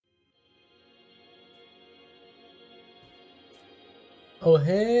Oh,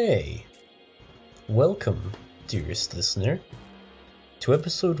 hey! Welcome, dearest listener, to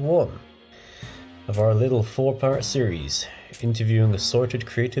episode 1 of our little 4-part series interviewing assorted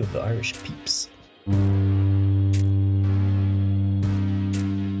creative Irish peeps.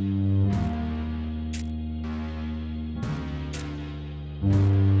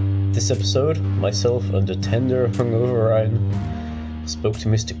 This episode, myself and a tender hungover Ryan spoke to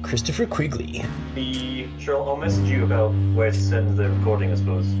Mr. Christopher Quigley. The Cheryl almost you about where to send the recording, I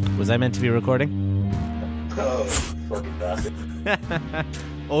suppose. Was I meant to be recording? Oh, fucking bastard.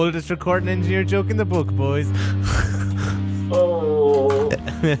 Oldest recording engineer joke in the book, boys. Oh,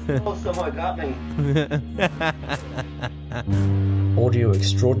 someone got me. Audio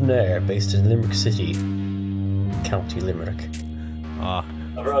extraordinaire based in Limerick City, County Limerick. Ah.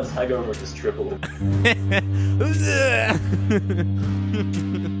 Everyone's hangover just tripled.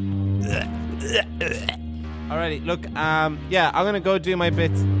 Alrighty, look, yeah, I'm gonna go do my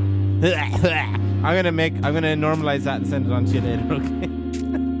bits. I'm gonna normalize that and send it on to you later, okay?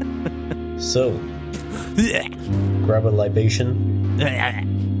 So, grab a libation,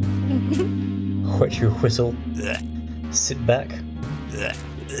 wet your whistle, sit back,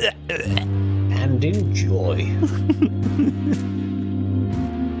 and enjoy.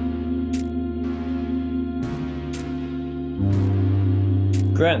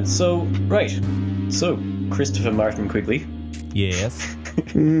 Grand, so Christopher Martin Quigley. Yes.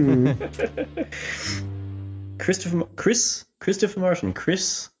 Christopher Martin.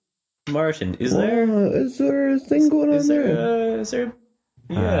 Chris Martin. Is there a thing going on there? Is there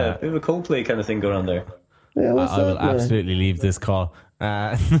a bit of a Coldplay kind of thing going on there? Yeah, what's I that, will man? absolutely leave this call.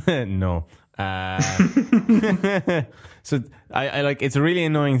 No. So I like, it's a really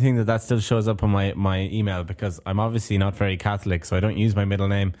annoying thing that still shows up on my email, because I'm obviously not very Catholic, so I don't use my middle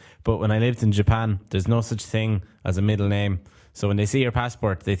name. But when I lived in Japan, there's no such thing as a middle name. So when they see your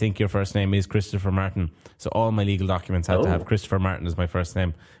passport, they think your first name is Christopher Martin. So all my legal documents had to have Christopher Martin as my first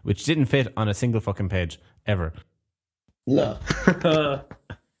name, which didn't fit on a single fucking page ever. No.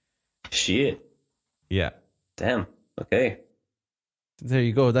 Shit. Yeah. Damn. Okay. There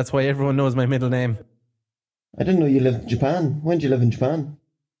you go. That's why everyone knows my middle name. I didn't know you lived in Japan. When did you live in Japan?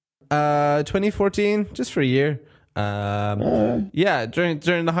 2014, just for a year. Yeah, during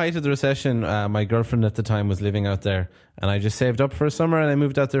the height of the recession, my girlfriend at the time was living out there, and I just saved up for a summer and I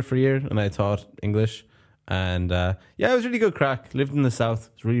moved out there for a year and I taught English. And yeah, it was really good crack. Lived in the south.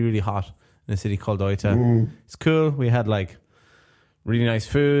 It's really, really hot in a city called Oita. It's cool. We had like really nice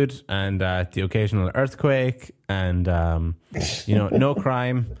food and the occasional earthquake and no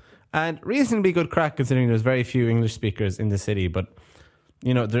crime and reasonably good crack, considering there's very few English speakers in the city. But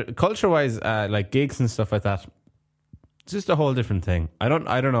culture wise, like gigs and stuff like that, it's just a whole different thing. I don't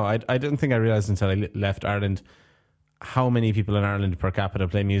know. I didn't think I realized until I left Ireland how many people in Ireland per capita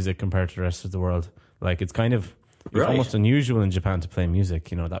play music compared to the rest of the world. Like it's almost unusual in Japan to play music.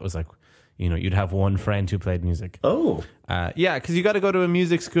 That was like, you'd have one friend who played music. Oh. Yeah, because you got to go to a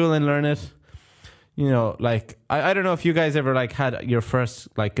music school and learn it. Like, I don't know if you guys ever, like, had your first,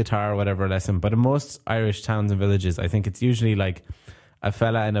 like, guitar or whatever lesson, but in most Irish towns and villages, I think it's usually, like, a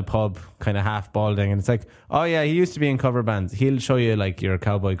fella in a pub, kind of half balding, and it's like, oh, yeah, he used to be in cover bands. He'll show you, like, your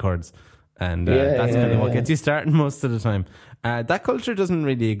cowboy chords. And that's kind of what gets you starting most of the time. That culture doesn't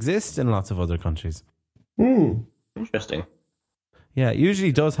really exist in lots of other countries. Interesting. Yeah, it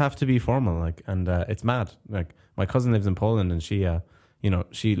usually does have to be formal, like, and it's mad. Like, my cousin lives in Poland, and she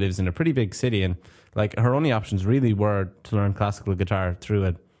lives in a pretty big city, and like her only options really were to learn classical guitar through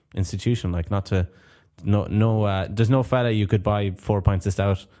an institution, like there's no fella you could buy 4 pints of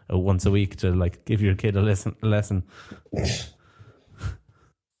stout once a week to like give your kid a lesson.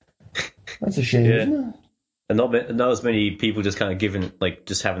 That's a shame, isn't it? And not as many people just kind of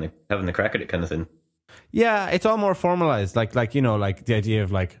just having the crack at it kind of thing. Yeah, it's all more formalized. Like the idea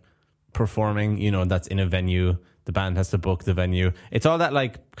of like performing, that's in a venue. The band has to book the venue. It's all that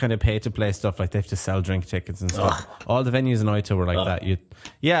like kind of pay to play stuff. Like they have to sell drink tickets and stuff. All the venues in Oita were like that.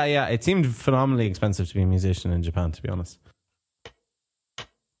 Yeah. It seemed phenomenally expensive to be a musician in Japan, to be honest.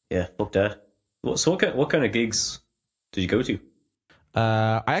 Yeah, fuck that. So what kind of gigs did you go to?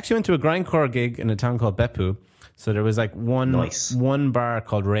 I actually went to a grindcore gig in a town called Beppu. So there was like one bar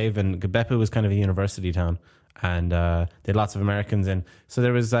called Raven. Beppu was kind of a university town, and they had lots of Americans in. So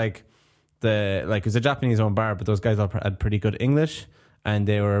there was like it was a Japanese owned bar, but those guys all had pretty good English and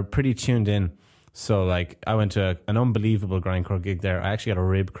they were pretty tuned in. So like I went to an unbelievable grindcore gig there. I actually got a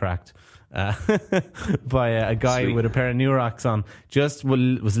rib cracked by a guy with a pair of New Rocks on. Just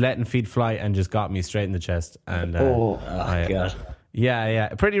was letting feet fly and just got me straight in the chest. And God.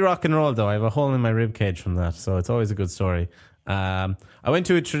 Yeah, pretty rock and roll though. I have a hole in my rib cage from that, so it's always a good story. I went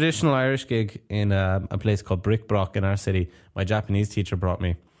to a traditional Irish gig in a place called Brickbrock in our city. My Japanese teacher brought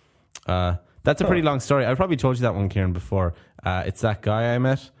me. That's a pretty long story. I've probably told you that one, Kieran, before. It's that guy I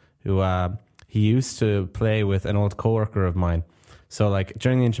met who he used to play with an old coworker of mine. So like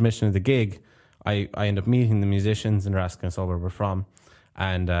during the intermission of the gig, I end up meeting the musicians and they're asking us all where we're from.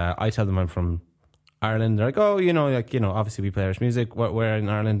 And I tell them I'm from Ireland. They're like, oh, obviously we play Irish music. Where in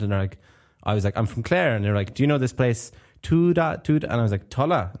Ireland? And they're like, I was like, I'm from Clare. And they're like, do you know this place? Tuda. And I was like,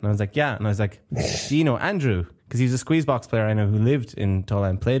 Tulla. And I was like, yeah. And I was like, do you know Andrew? Because he's a squeezebox player I know who lived in Tulla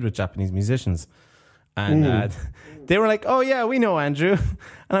and played with Japanese musicians. And they were like, oh yeah, we know Andrew.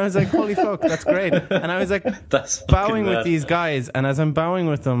 And I was like, holy fuck, that's great. And I was like That's bowing with mad. these guys. And as I'm bowing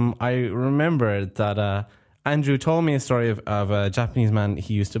with them, I remembered that Andrew told me a story of a Japanese man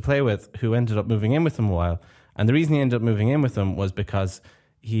he used to play with who ended up moving in with him a while. And the reason he ended up moving in with him was because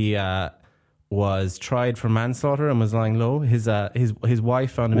he was tried for manslaughter and was lying low. His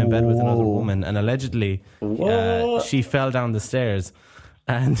wife found him in bed with another woman, and allegedly she fell down the stairs.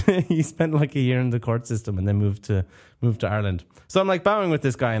 And he spent like a year in the court system and then moved to Ireland. So I'm like bowing with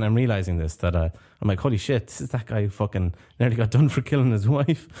this guy and I'm realizing this, that I'm like, holy shit, this is that guy who fucking nearly got done for killing his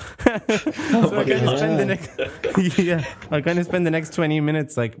wife. So I kind of spend the next 20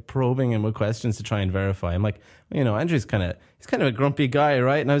 minutes like probing him with questions to try and verify. I'm like, Andrew's he's kind of a grumpy guy,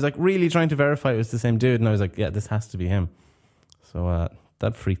 right? And I was like really trying to verify it was the same dude. And I was like, yeah, this has to be him. So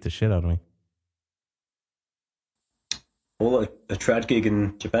that freaked the shit out of me. Oh, a trad gig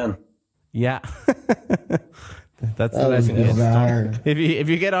in Japan. Yeah. That's the That was lesson. bizarre. If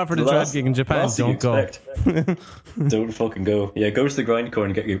you get offered a trad gig in Japan, don't go. Don't fucking go. Yeah, go to the grindcore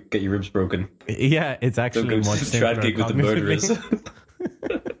and get your ribs broken. Yeah, it's Don't actually go much to the simpler trad gig with the cognitively. murderers.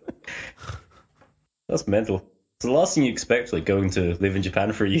 That's mental. It's the last thing you expect, like going to live in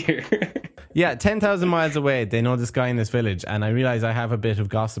Japan for a year. Yeah, 10,000 miles away, they know this guy in this village, and I realize I have a bit of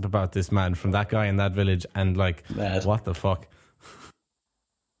gossip about this man from that guy in that village, and like, Mad. what the fuck?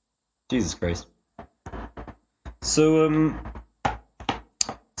 Jesus Christ. So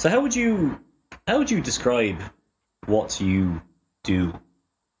how would you describe what you do?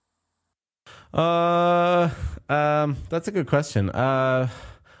 That's a good question.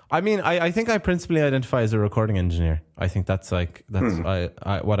 I mean, I think I principally identify as a recording engineer. I think that's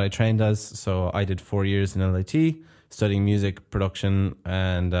what I trained as. So I did 4 years in LIT, studying music production,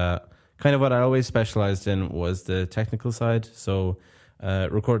 and kind of what I always specialized in was the technical side. So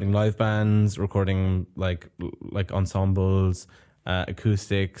recording live bands, recording like ensembles,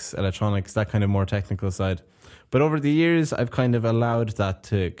 acoustics, electronics, that kind of more technical side. But over the years, I've kind of allowed that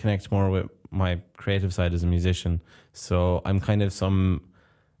to connect more with my creative side as a musician. So I'm kind of some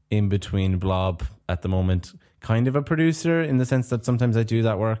in between blob at the moment, kind of a producer in the sense that sometimes I do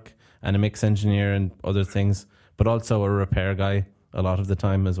that work, and a mix engineer and other things, but also a repair guy a lot of the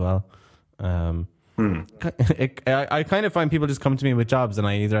time as well. I kind of find people just come to me with jobs and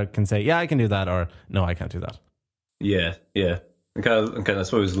I either can say, yeah, I can do that, or no, I can't do that. Yeah. I'm kind of I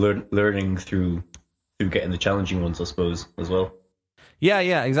suppose learning through getting the challenging ones, I suppose, as well.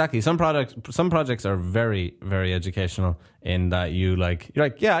 Yeah, exactly. Some projects are very, very educational in that you're like,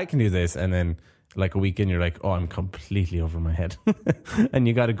 yeah, I can do this, and then like a week in, you're like, oh, I'm completely over my head, and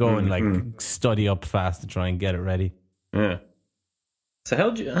you got to go and like study up fast to try and get it ready. Yeah. So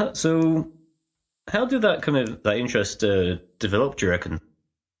how did that interest develop, do you reckon?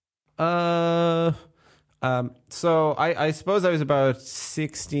 So I suppose I was about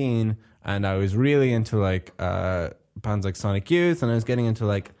 16, and I was really into like bands like Sonic Youth, and I was getting into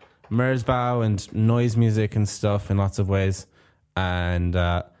like Merzbow and noise music and stuff in lots of ways, and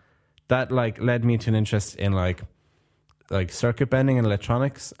that like led me to an interest in like circuit bending and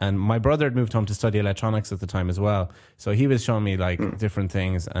electronics. And my brother had moved home to study electronics at the time as well, so he was showing me like different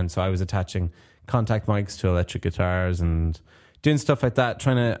things, and so I was attaching contact mics to electric guitars and doing stuff like that,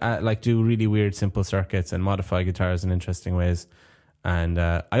 trying to like do really weird simple circuits and modify guitars in interesting ways. And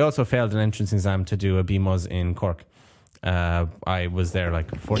I also failed an entrance exam to do a BMOS in Cork. I was there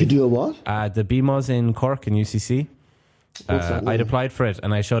like 40. To do a what? The BMOS in Cork in UCC. What's that I'd mean? applied for it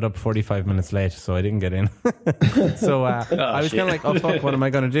and I showed up 45 minutes late, so I didn't get in. So I was kind of like, oh fuck, what am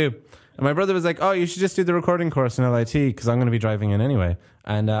I going to do? And my brother was like, oh, you should just do the recording course in LIT because I'm going to be driving in anyway.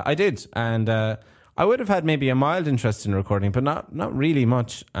 And I did. And I would have had maybe a mild interest in recording, but not really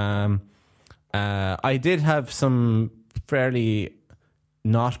much. I did have some fairly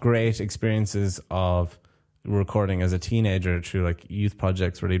not great experiences of recording as a teenager through like youth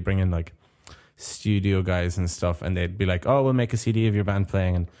projects where they'd bring in like studio guys and stuff, and they'd be like, oh, we'll make a CD of your band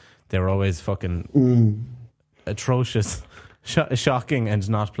playing, and they were always fucking atrocious, shocking and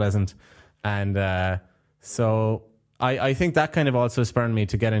not pleasant. And so I think that kind of also spurred me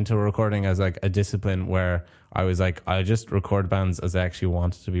to get into recording as like a discipline where I was like, I just record bands as they actually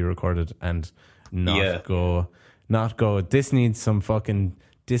want to be recorded and not go, this needs some fucking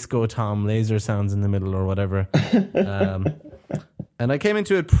disco tom laser sounds in the middle or whatever. And I came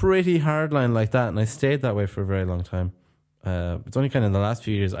into it pretty hardline like that, and I stayed that way for a very long time. It's only kind of in the last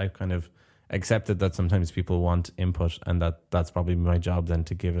few years I've kind of accepted that sometimes people want input, and that's probably my job then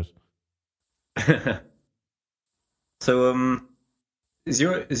to give it. So, is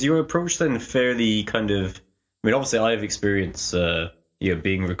your approach then fairly kind of? I mean, obviously, I have experience,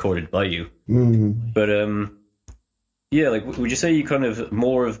 being recorded by you, but like, would you say you kind of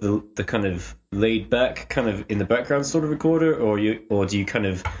more of the kind of laid back, kind of in the background sort of recorder, or do you kind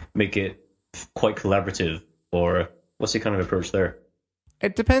of make it quite collaborative, or what's your kind of approach there?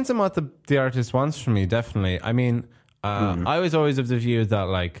 It depends on what the artist wants from me. Definitely, I mean, I was always of the view that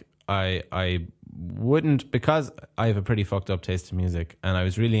like I wouldn't, because I have a pretty fucked up taste in music, and I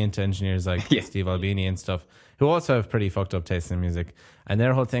was really into engineers like Steve Albini and stuff who also have pretty fucked up taste in music, and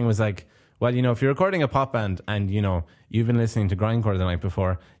their whole thing was like, well, you know, if you're recording a pop band and, you know, you've been listening to grindcore the night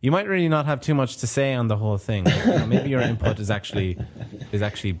before, you might really not have too much to say on the whole thing. Like, you know, maybe your input is actually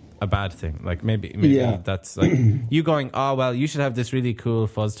a bad thing. Like maybe that's like you going, oh well, you should have this really cool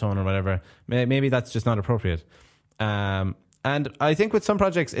fuzz tone or whatever. Maybe that's just not appropriate. And I think with some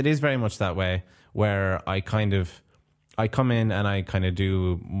projects it is very much that way, where I come in and I kind of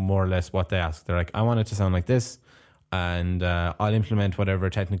do more or less what they ask. They're like, I want it to sound like this, and I'll implement whatever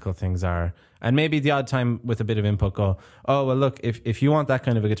technical things are. And maybe the odd time with a bit of input go, oh, well, look, if you want that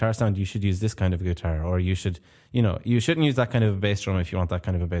kind of a guitar sound, you should use this kind of a guitar. Or you should, you know, you shouldn't use that kind of a bass drum if you want that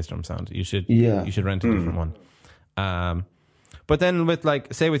kind of a bass drum sound. You should rent a different one. But then with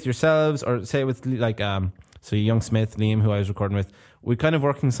like, say with yourselves, or say with like, so Young Smith, Liam, who I was recording with, we kind of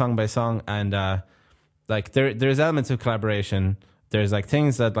working song by song, and like there's elements of collaboration. There's like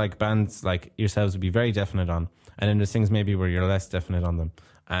things that like bands like yourselves would be very definite on, and then there's things maybe where you're less definite on them.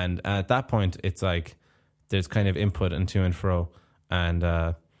 And at that point, it's like there's kind of input and to and fro, and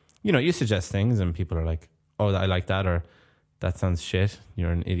you know, you suggest things, and people are like, "Oh, I like that," or "That sounds shit.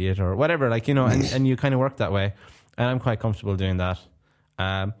 You're an idiot," or whatever. Like, you know, and you kind of work that way, and I'm quite comfortable doing that.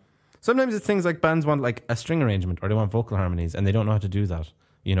 Sometimes it's things like bands want like a string arrangement, or they want vocal harmonies, and they don't know how to do that.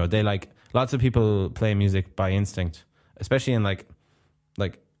 You know, they like, lots of people play music by instinct, especially in like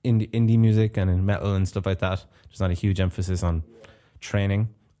indie music and in metal and stuff like that. There's not a huge emphasis on training,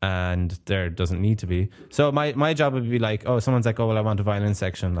 and there doesn't need to be. So my job would be like, oh, someone's like, oh, well, I want a violin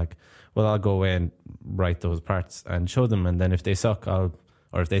section. Like, well, I'll go away and write those parts and show them, and then if they suck, or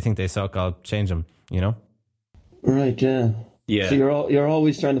if they think they suck, I'll change them. You know? Right. Yeah. Yeah. So you're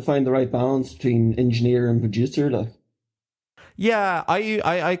always trying to find the right balance between engineer and producer, like. Yeah,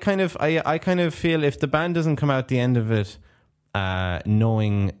 I kind of feel if the band doesn't come out the end of it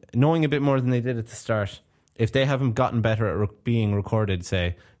knowing a bit more than they did at the start, if they haven't gotten better at being recorded,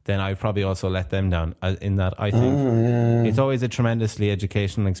 say, then I've probably also let them down. In that, I think it's always a tremendously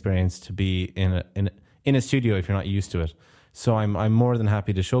educational experience to be in a studio if you're not used to it. So I'm more than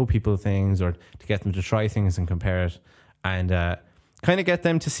happy to show people things, or to get them to try things and compare it, and kind of get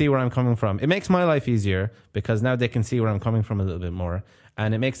them to see where I'm coming from. It makes my life easier because now they can see where I'm coming from a little bit more,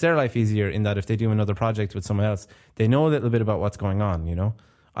 and it makes their life easier in that if they do another project with someone else, they know a little bit about what's going on. You know,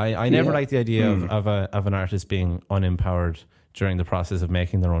 I never liked the idea of an artist being unempowered during the process of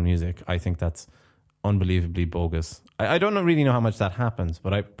making their own music. I think that's unbelievably bogus. I don't really know how much that happens,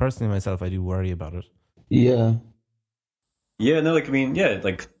 but I personally myself, I do worry about it. Yeah. Yeah, no, like, I mean, yeah,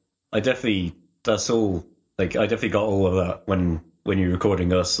 like, I definitely got all of that when you're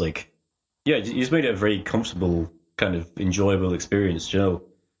recording us. Like, yeah, you just made it a very comfortable, kind of enjoyable experience, you know?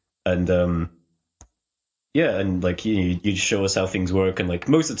 And, yeah, and, like, you just show us how things work, and, like,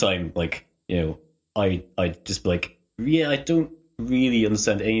 most of the time, like, you know, I just be like, yeah, I don't really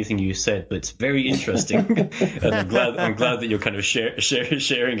understand anything you said, but it's very interesting, and I'm glad that you're kind of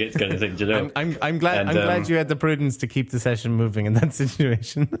sharing it, kind of thing, you know. I'm glad you had the prudence to keep the session moving in that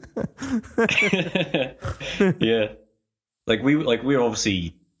situation. Yeah, we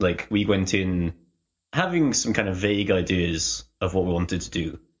obviously, like, we went in having some kind of vague ideas of what we wanted to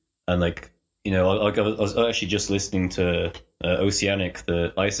do, and, like, you know, I was actually just listening to Oceanic,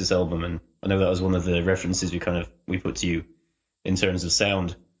 the ISIS album, and I know that was one of the references we put to you in terms of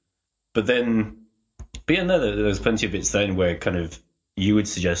sound. But yeah, no, there was plenty of bits then where kind of you would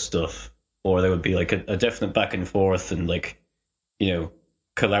suggest stuff, or there would be like a definite back and forth and, like, you know,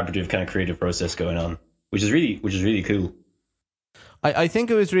 collaborative kind of creative process going on, which is really cool. I think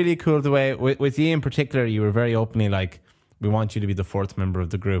it was really cool the way with you in particular, you were very openly like, we want you to be the fourth member of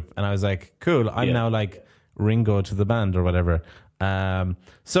the group, and I was like, cool. I'm now like Ringo to the band or whatever.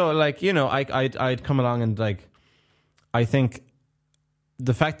 So like, you know, I'd come along and like, I think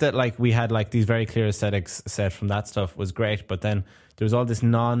the fact that like we had like these very clear aesthetics set from that stuff was great, but then there was all this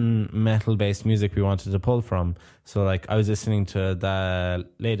non-metal based music we wanted to pull from. So like I was listening to the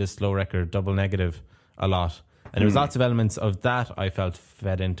latest Slow record, Double Negative, a lot, and there was lots of elements of that I felt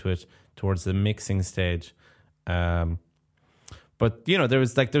fed into it towards the mixing stage. But you know,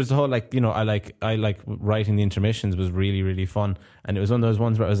 there's the whole like, you know, I like writing the intermissions was really, really fun, and it was one of those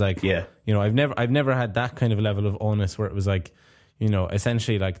ones where I was like, Yeah. you know, I've never had that kind of level of onus where it was like, you know,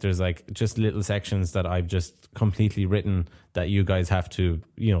 essentially like there's like just little sections that I've just completely written that you guys have to,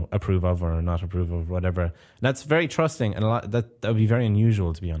 you know, approve of or not approve of, whatever. And that's very trusting, and a lot that would be very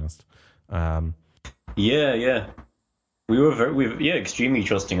unusual, to be honest. Yeah. We were extremely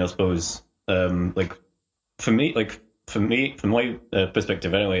trusting, I suppose. Like from my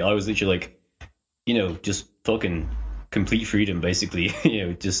perspective anyway, I was literally like, you know, just fucking complete freedom, basically. You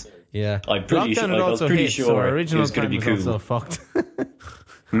know, just Yeah, I'm pretty Lockdown sure. had I was also pretty hit, sure so our it original was going plan to be was cool. also fucked.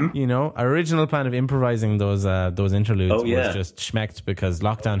 You know, our original plan of improvising those interludes was just schmecked because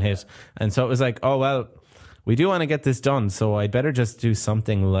lockdown hit, and so it was like, oh well, we do want to get this done, so I'd better just do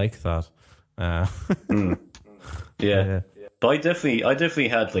something like that. Yeah. But I definitely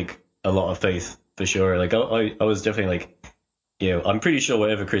had like a lot of faith for sure. Like I was definitely like, you know, I'm pretty sure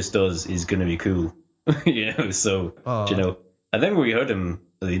whatever Chris does is going to be cool. You know, so you know. And then when we heard him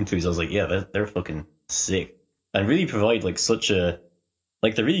the interviews, I was like, yeah, they're fucking sick, and really provide like such a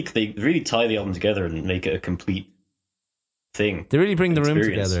like they really tie the album together and make it a complete thing. They really bring the room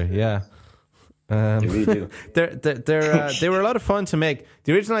Experience. together. Yeah. They really do. They were a lot of fun to make.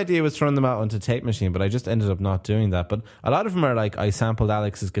 The original idea was to run them out onto tape machine, but I just ended up not doing that. But a lot of them are like, I sampled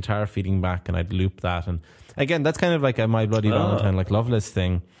Alex's guitar feeding back and I'd loop that. And again, that's kind of like a My Bloody Valentine, like Loveless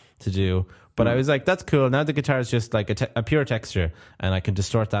thing to do. But I was like, that's cool. Now the guitar is just like a pure texture, and I can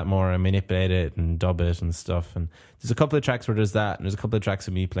distort that more and manipulate it and dub it and stuff. And there's a couple of tracks where there's that, and there's a couple of tracks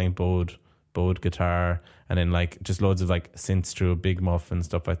of me playing bowed guitar, and then like just loads of like synths through a big muff and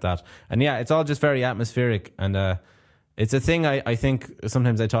stuff like that. And yeah, it's all just very atmospheric, and it's a thing I think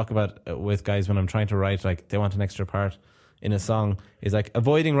sometimes I talk about with guys when I'm trying to write, like they want an extra part in a song, is like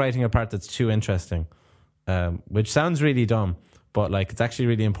avoiding writing a part that's too interesting, which sounds really dumb, but like it's actually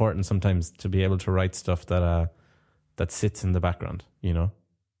really important sometimes to be able to write stuff that sits in the background, you know?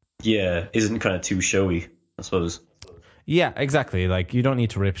 Yeah, isn't kind of too showy, I suppose. Yeah, exactly. Like you don't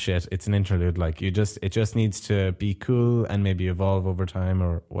need to rip shit. It's an interlude. Like it just needs to be cool and maybe evolve over time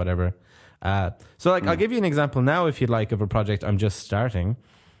or whatever. So like I'll give you an example now, if you'd like, of a project I'm just starting.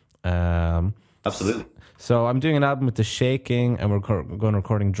 Absolutely. So I'm doing an album with The Shaking, and we're going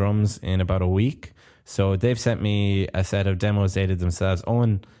recording drums in about a week. So they've sent me a set of demos they did themselves.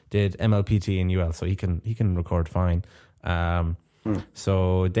 Owen did MLPT in UL, so he can record fine.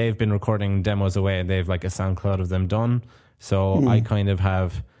 So they've been recording demos away, and they've like a SoundCloud of them done. So I kind of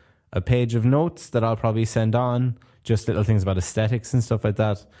have a page of notes that I'll probably send on, just little things about aesthetics and stuff like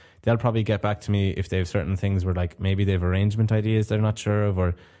that. They'll probably get back to me if they have certain things where like maybe they have arrangement ideas they're not sure of,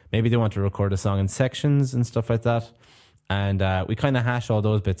 or maybe they want to record a song in sections and stuff like that. And we kind of hash all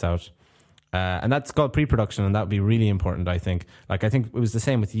those bits out. And that's called pre-production, and that would be really important, I think. Like, I think it was the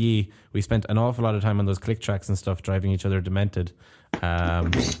same with Yee. We spent an awful lot of time on those click tracks and stuff, driving each other demented. Oh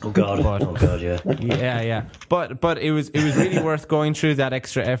god, yeah. Yeah. But it was really worth going through that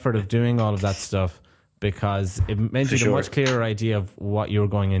extra effort of doing all of that stuff, because it meant you had a much clearer idea of what you were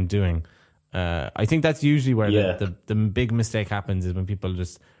going in doing. I think that's usually where the big mistake happens, is when people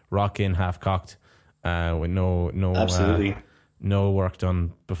just rock in half-cocked with no Absolutely. No work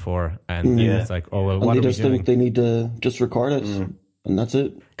done before, and it's like, oh well, what are we doing? They just think they need to just record it, and that's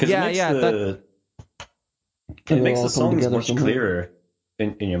it. It makes the songs much clearer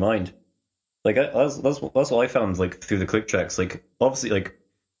in your mind. Like that's what I found, like through the click tracks. Like obviously, like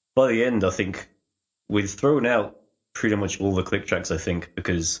by the end, I think we'd thrown out pretty much all the click tracks. I think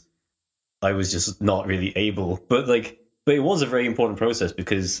because I was just not really able. But it was a very important process,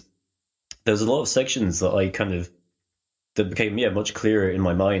 because there's a lot of sections that became much clearer in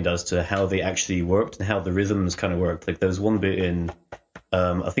my mind as to how they actually worked and how the rhythms kind of worked. Like there was one bit in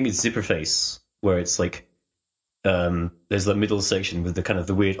I think it's Zipperface, where it's like there's the middle section with the kind of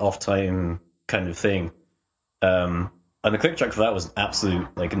the weird off time kind of thing, and the click track for that was an absolute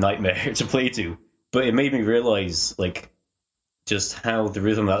like nightmare to play to, but it made me realize like just how the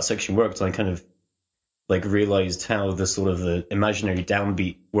rhythm of that section worked, and I kind of like realized how the sort of the imaginary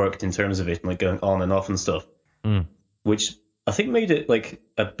downbeat worked in terms of it, and like going on and off and stuff. Which I think made it like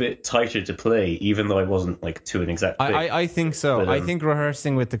a bit tighter to play, even though I wasn't like to an exact fit. I think so. But, I think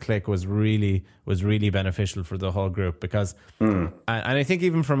rehearsing with the click was really beneficial for the whole group because, and I think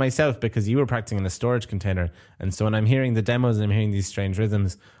even for myself, because you were practicing in a storage container, and so when I'm hearing the demos and I'm hearing these strange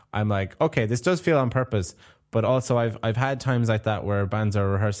rhythms, I'm like, okay, this does feel on purpose. But also, I've had times like that where bands are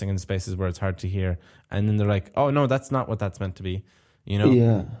rehearsing in spaces where it's hard to hear, and then they're like, oh no, that's not what that's meant to be. You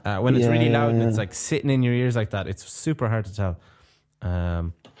know, when it's really loud and it's like sitting in your ears like that, it's super hard to tell.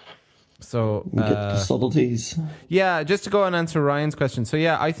 So get the subtleties. Yeah, just to go and answer Ryan's question. So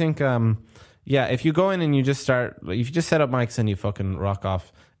yeah, I think if you go in and you just if you just set up mics and you fucking rock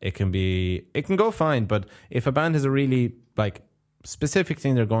off, it can go fine. But if a band has a really like specific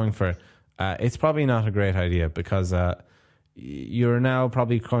thing they're going for, it's probably not a great idea because you're now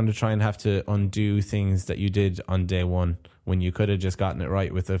probably going to try and have to undo things that you did on day one when you could have just gotten it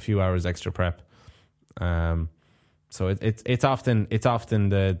right with a few hours extra prep. So it's often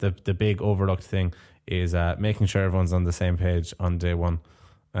the big overlooked thing is making sure everyone's on the same page on day one.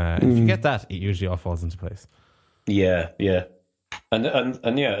 If you get that, it usually all falls into place. Yeah, and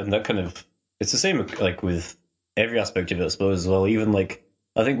that kind of, it's the same like with every aspect of it, I suppose, as well. Even like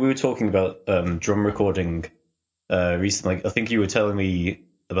I think we were talking about drum recording recently. Like, I think you were telling me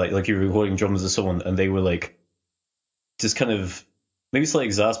about like you were recording drums with someone, and they were like just kind of maybe slightly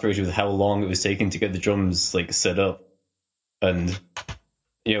exasperated with how long it was taking to get the drums like set up. And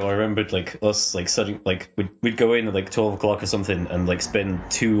I remembered like us like setting like we'd go in at like 12 o'clock or something and like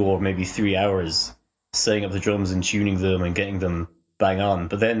spend 2 or maybe 3 hours setting up the drums and tuning them and getting them bang on.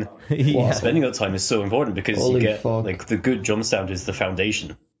 But then spending that time is so important because like the good drum sound is the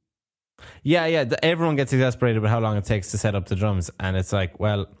foundation. Yeah. Everyone gets exasperated with how long it takes to set up the drums, and it's like,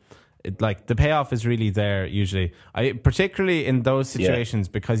 well, like the payoff is really there usually. Particularly in those situations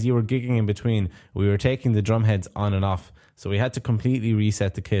because you were gigging in between, we were taking the drum heads on and off, so we had to completely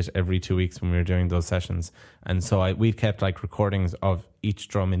reset the kit every 2 weeks when we were doing those sessions. And so we kept like recordings of each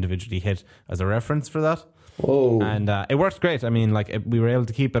drum individually hit as a reference for that. Oh, and it worked great. I mean, like we were able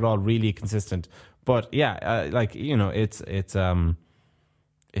to keep it all really consistent. But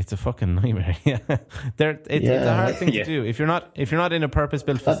it's a fucking nightmare. It's a hard thing to do if you're not in a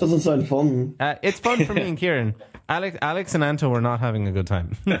purpose-built. That doesn't sound fun. It's fun for me and Kieran. Alex and Anto were not having a good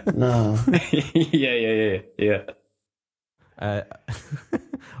time. No. Yeah.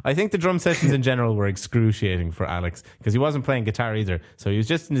 I think the drum sessions in general were excruciating for Alex because he wasn't playing guitar either. So he was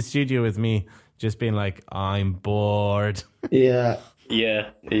just in the studio with me, just being like, "I'm bored." Yeah.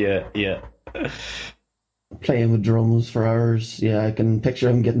 Playing with drums for hours. Yeah, I can picture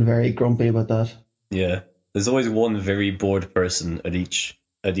him getting very grumpy about that. Yeah, there's always one very bored person at each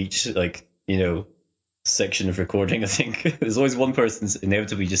like section of recording. I think there's always one person's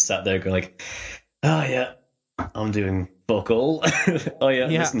inevitably just sat there going like, "Oh yeah, I'm doing fuck all." Oh yeah,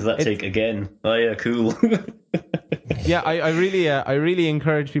 listen to that take again. Oh yeah, cool. Yeah, I really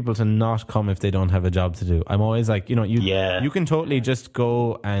encourage people to not come if they don't have a job to do. I'm always like, you can totally just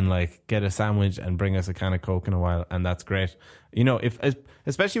go and like get a sandwich and bring us a can of Coke in a while, and that's great.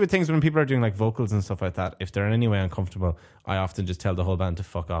 Especially with things when people are doing like vocals and stuff like that, if they're in any way uncomfortable, I often just tell the whole band to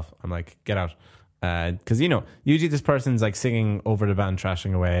fuck off. I'm like, get out. Because usually this person's like singing over the band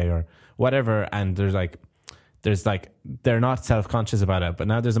trashing away or whatever, and there's like they're not self-conscious about it, but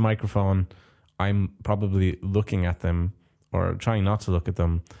now there's a microphone. I'm probably looking at them or trying not to look at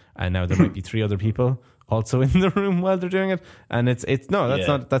them, and now there might be 3 other people also in the room while they're doing it, and that's not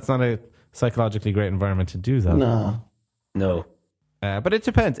a psychologically great environment to do that. No. But it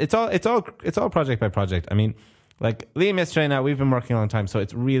depends. It's all project by project. I mean, like Liam yesterday, now we've been working a long time, so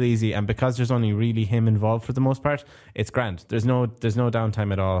it's real easy, and because there's only really him involved for the most part, it's grand. There's no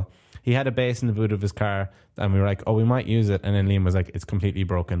downtime at all. He had a bass in the boot of his car, and we were like, oh, we might use it. And then Liam was like, it's completely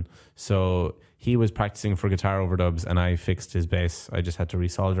broken. So he was practicing for guitar overdubs, and I fixed his bass. I just had to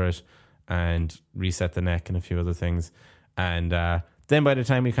resolder it and reset the neck and a few other things. And then by the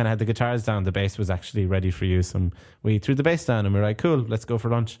time we kind of had the guitars down, the bass was actually ready for use. And we threw the bass down, and we were like, cool, let's go for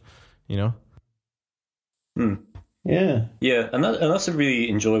lunch, Yeah. Yeah, and that's a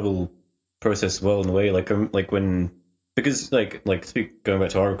really enjoyable process as well in a way. Going back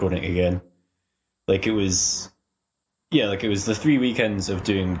to our recording again, it was the 3 weekends of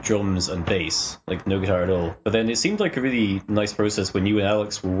doing drums and bass, like no guitar at all. But then it seemed like a really nice process when you and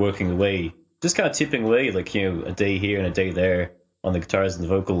Alex were working away, just kind of tipping away, a day here and a day there on the guitars and the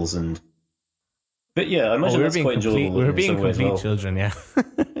vocals. But yeah, I imagine that's quite enjoyable. We were being complete children, yeah.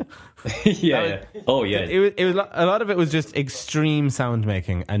 Yeah. Oh yeah. It was a lot of it was just extreme sound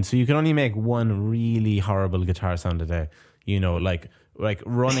making, and so you can only make one really horrible guitar sound a day. Like like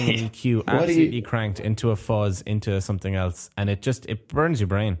running an EQ absolutely cranked into a fuzz into something else, and it burns your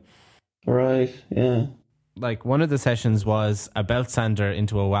brain. Right, yeah. Like one of the sessions was a belt sander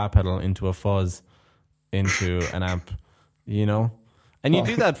into a wah pedal into a fuzz into an amp, you know? And you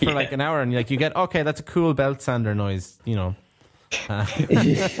do that for like an hour and like you get, okay, that's a cool belt sander noise, you know? And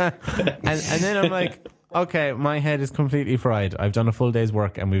then I'm like, okay, my head is completely fried. I've done a full day's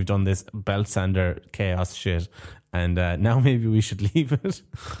work and we've done this belt sander chaos shit. And now maybe we should leave it.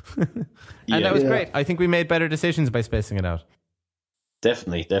 And that was great. I think we made better decisions by spacing it out.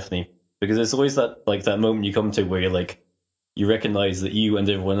 Definitely. Because it's always that moment you come to where you're like, you recognize that you and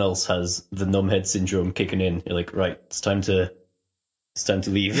everyone else has the numbhead syndrome kicking in. You're like, right, it's time to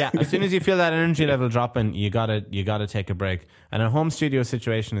leave. Yeah, as soon as you feel that energy level dropping, you gotta take a break. And a home studio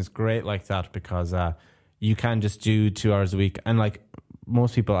situation is great like that because you can just do 2 hours a week. And like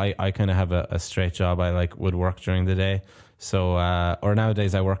most people, I kind of have a straight job. I like would work during the day. So or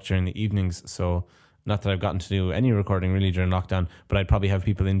nowadays I work during the evenings. So not that I've gotten to do any recording really during lockdown, but I'd probably have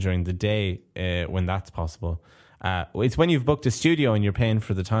people in during the day when that's possible. It's when you've booked a studio and you're paying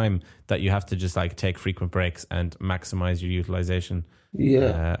for the time that you have to just like take frequent breaks and maximize your utilization.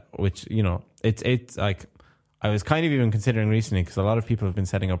 Yeah. Which, you know, it's like, I was kind of even considering recently because a lot of people have been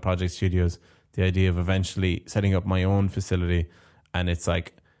setting up project studios, the idea of eventually setting up my own facility. And it's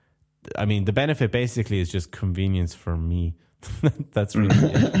like, I mean, the benefit basically is just convenience for me. That's really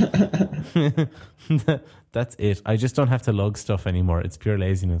it. That's it. I just don't have to lug stuff anymore. It's pure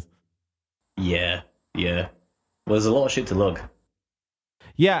laziness. Yeah. Well, there's a lot of shit to lug.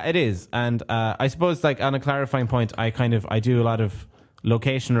 Yeah, it is. And I suppose, like, on a clarifying point, I do a lot of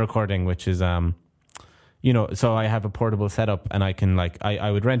location recording, which is, you know, so I have a portable setup and I can, like,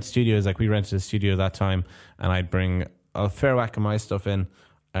 I would rent studios. Like, we rented a studio that time and I'd bring a fair whack of my stuff in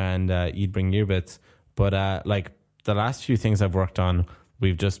and you'd bring your bits. But, like, the last few things I've worked on,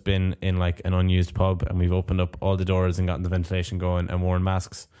 we've just been in like an unused pub and we've opened up all the doors and gotten the ventilation going and worn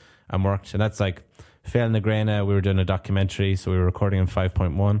masks and worked. And that's like Féil na Gréine. We were doing a documentary, so we were recording in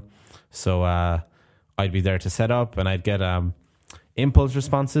 5.1. So I'd be there to set up and I'd get impulse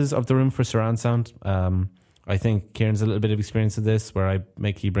responses of the room for surround sound. I think Kieran's a little bit of experience of this where I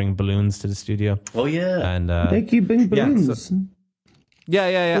make you bring balloons to the studio. Oh yeah. And make you bring balloons.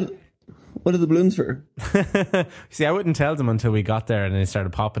 Yeah. What are the balloons for? See, I wouldn't tell them until we got there and they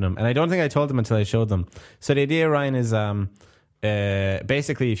started popping them. And I don't think I told them until I showed them. So the idea, Ryan, is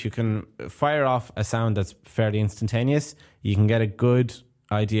basically if you can fire off a sound that's fairly instantaneous, you can get a good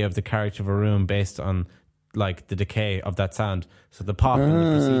idea of the character of a room based on like the decay of that sound. So the pop and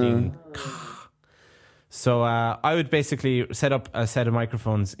the preceding. So I would basically set up a set of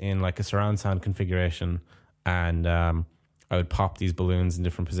microphones in like a surround sound configuration and I would pop these balloons in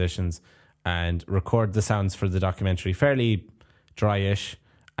different positions and record the sounds for the documentary fairly dry-ish.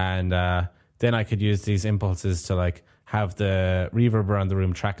 And then I could use these impulses to like have the reverb around the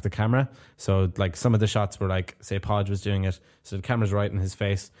room track the camera. So like some of the shots were like, say Podge was doing it, so the camera's right in his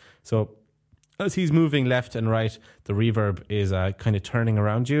face. So as he's moving left and right, the reverb is kind of turning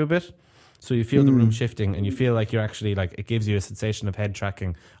around you a bit. So you feel the room shifting and you feel like you're actually like, it gives you a sensation of head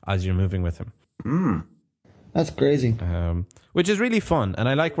tracking as you're moving with him. That's crazy. Which is really fun. And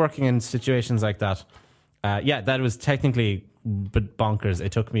I like working in situations like that. That was technically bonkers.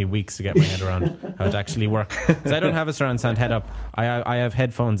 It took me weeks to get my head around how it actually worked. Because I don't have a surround sound head up. I have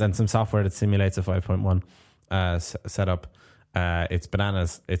headphones and some software that simulates a 5.1 setup. It's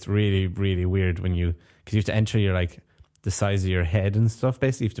bananas. It's really, really weird because you have to enter your like the size of your head and stuff.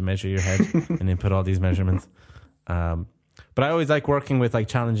 Basically, you have to measure your head and input all these measurements. But I always like working with like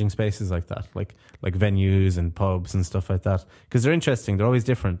challenging spaces like that, like venues and pubs and stuff like that, because they're interesting. They're always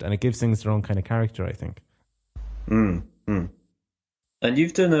different, and it gives things their own kind of character, I think. And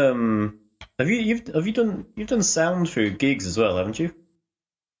you've done you've done sound for gigs as well, haven't you?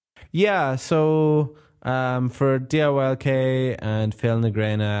 Yeah. So for DIYLK and Féil na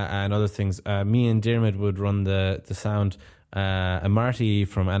Gréine and other things, me and Diarmid would run the sound, and Marty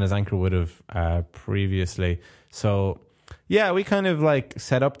from Anna's Anchor would have previously. So. Yeah, we kind of like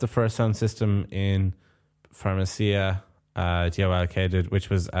set up the first sound system in Pharmacia, DIYLK did, which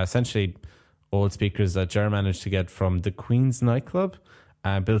was essentially old speakers that Ger managed to get from the Queen's nightclub,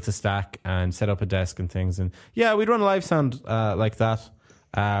 built a stack and set up a desk and things. And yeah, we'd run live sound like that.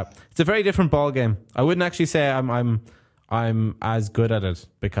 It's a very different ball game. I wouldn't actually say I'm as good at it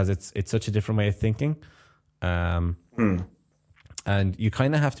because it's such a different way of thinking. And you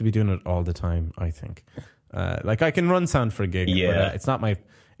kind of have to be doing it all the time, I think. Like I can run sound for a gig, but it's not my.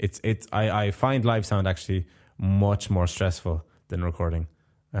 I find live sound actually much more stressful than recording.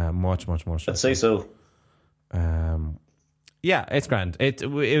 Much more stressful. I'd say so. Yeah, it's grand.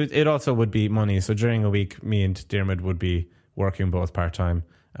 It also would be money. So during a week, me and Diarmuid would be working both part time,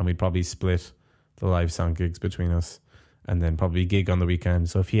 and we'd probably split the live sound gigs between us, and then probably gig on the weekend.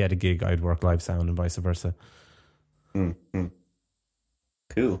 So if he had a gig, I'd work live sound, and vice versa. Mm-hmm.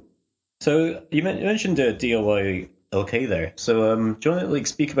 Cool. So you mentioned DIY LK there. So do you want to like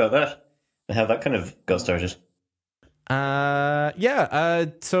speak about that and how that kind of got started? So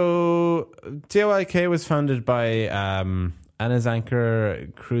DIYK was founded by Anna's Anchor,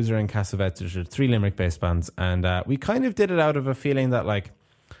 Cruiser, and Cassavetes, which are 3 Limerick-based bands, and we kind of did it out of a feeling that like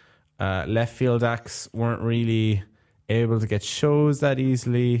left field acts weren't really able to get shows that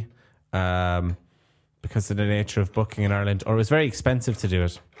easily because of the nature of booking in Ireland, or it was very expensive to do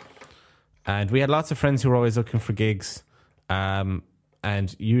it. And we had lots of friends who were always looking for gigs. And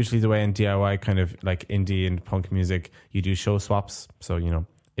usually the way in DIY, kind of like indie and punk music, you do show swaps. So, you know,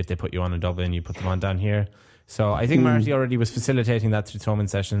 if they put you on in Dublin, you put them on down here. So I think Marty already was facilitating that through Toman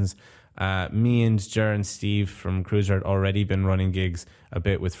sessions. Me and Ger and Steve from Cruiser had already been running gigs a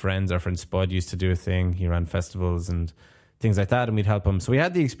bit with friends. Our friend Spud used to do a thing. He ran festivals and things like that, and we'd help him. So we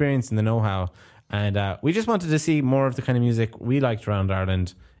had the experience and the know-how. And we just wanted to see more of the kind of music we liked around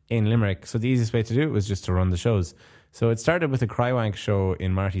Ireland in Limerick. So the easiest way to do it was just to run the shows. So it started with a Crywank show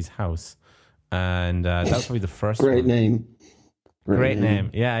in Marty's house. And that was probably the first Great one. name. Great name.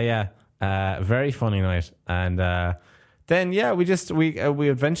 Yeah. Very funny night. And then, we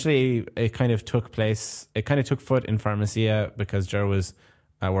eventually, it kind of took foot in Pharmacia because Ger was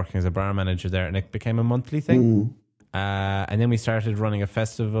working as a bar manager there, and it became a monthly thing. And then we started running a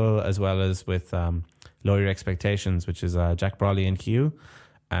festival as well as with Lower Your Expectations, which is Jack Brawley and Hugh.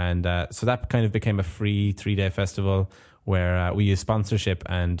 And so that kind of became a free 3-day festival where we use sponsorship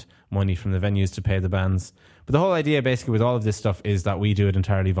and money from the venues to pay the bands. But the whole idea basically with all of this stuff is that we do it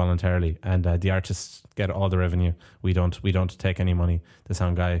entirely voluntarily, and the artists get all the revenue. We don't take any money. The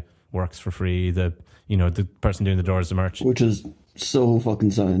sound guy works for free. The person doing the doors, the merch. Which is so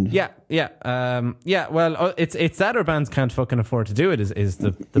fucking sound. Yeah. Well, it's that our bands can't fucking afford to do it is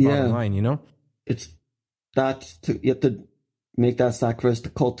the bottom line, you know? It's that you have to make that sacrifice to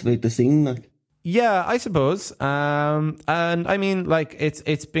cultivate the scene, like. Yeah, I suppose. And I mean, like,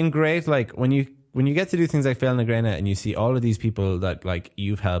 it's been great. Like when you get to do things like Fail na Gréine and you see all of these people that like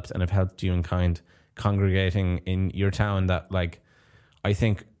you've helped and have helped you in kind congregating in your town, that like I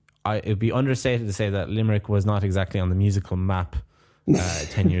think it'd be understated to say that Limerick was not exactly on the musical map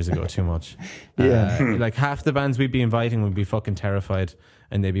 10 years ago too much. Like half the bands we'd be inviting would be fucking terrified,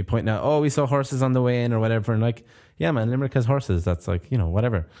 and they'd be pointing out, oh, we saw horses on the way in or whatever, and like, yeah man, Limerick has horses, that's like, you know,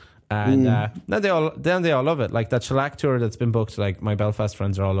 whatever. And now they all love it. Like that Shellac tour that's been booked, like my Belfast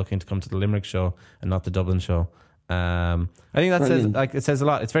friends are all looking to come to the Limerick show and not the Dublin show. I think that says a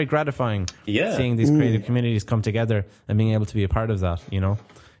lot. It's very gratifying seeing these creative communities come together and being able to be a part of that, you know.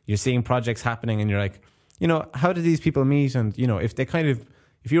 You're seeing projects happening and you're like, you know, how did these people meet? And, you know, if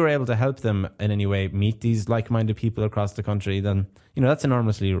you were able to help them in any way meet these like-minded people across the country, then, you know, that's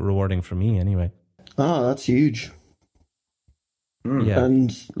enormously rewarding for me anyway. Ah, that's huge. Yeah.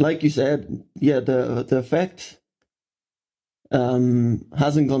 And like you said, the effect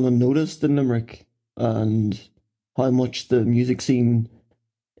hasn't gone unnoticed in Limerick, and how much the music scene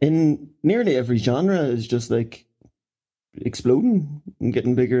in nearly every genre is just like exploding and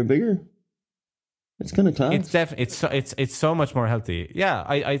getting bigger and bigger. It's kind of class. It's definitely it's so much more healthy. Yeah,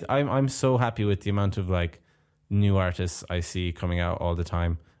 I'm so happy with the amount of like new artists I see coming out all the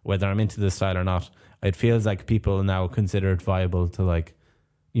time, whether I'm into this style or not. It feels like people now consider it viable to like,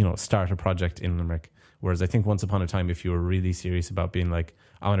 you know, start a project in Limerick. Whereas I think once upon a time, if you were really serious about being like,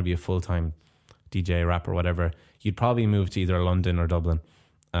 I want to be a full-time DJ, rapper, whatever, you'd probably move to either London or Dublin.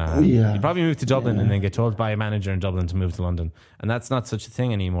 You'd probably move to Dublin and then get told by a manager in Dublin to move to London. And that's not such a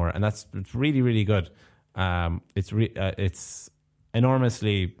thing anymore. And it's really, really good. It's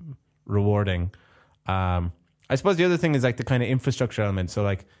enormously rewarding. I suppose the other thing is like the kind of infrastructure element. So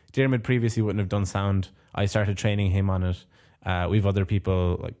like Diarmuid previously wouldn't have done sound. I started training him on it. We've other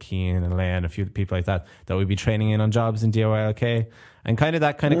people like Cian and Leanne, a few people like that we'd be training in on jobs in DIYLK. And kind of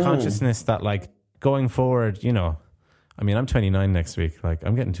that kind of consciousness that like going forward, you know, I mean, I'm 29 next week. Like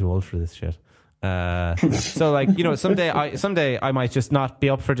I'm getting too old for this shit. So like, you know, someday I might just not be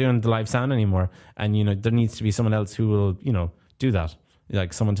up for doing the live sound anymore. And, you know, there needs to be someone else who will, you know, do that.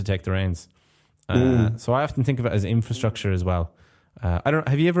 Like someone to take the reins. So I often think of it as infrastructure as well.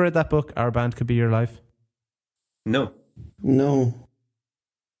 Have you ever read that book, Our Band Could Be Your Life? No. I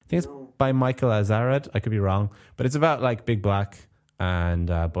think it's by Michael Azarad. I could be wrong, but it's about like Big Black and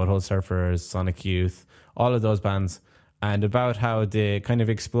Butthole Surfers, Sonic Youth, all of those bands, and about how the kind of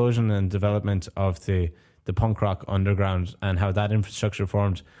explosion and development of the the punk rock underground, and how that infrastructure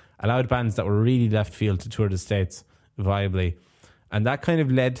formed allowed bands that were really left field to tour the States viably. And that kind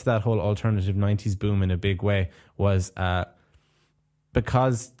of led to that whole alternative 90s boom in a big way, was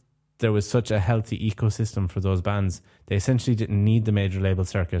because there was such a healthy ecosystem for those bands, they essentially didn't need the major label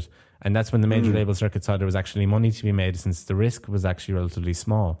circuit. And that's when the major label circuit saw there was actually money to be made, since the risk was actually relatively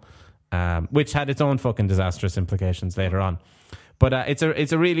small, which had its own fucking disastrous implications later on. But it's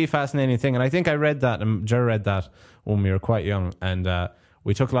a really fascinating thing. And I think I read that, and Jer read that when we were quite young. And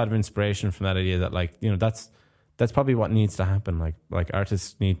we took a lot of inspiration from that idea that, like, you know, that's probably what needs to happen. Like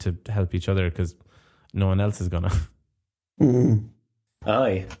artists need to help each other because no one else is gonna.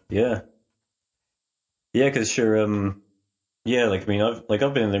 Aye, yeah, because sure, yeah, like I mean, I've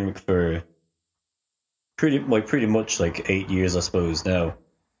been in Limerick for pretty much like 8 years, I suppose now,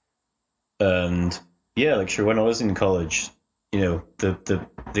 and yeah, like sure, when I was in college, you know, the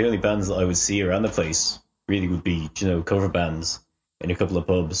only bands that I would see around the place really would be, you know, cover bands in a couple of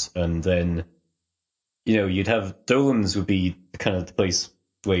pubs, and then, you know, you'd have Dolan's would be kind of the place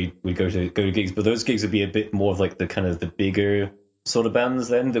where we'd go to gigs, but those gigs would be a bit more of like the kind of the bigger sort of bands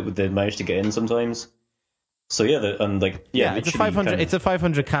then that would then manage to get in sometimes. So yeah, and like it's a 500 it's a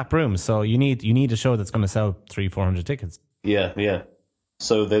 500 cap room, so you need a show that's going to sell 300-400 tickets. Yeah.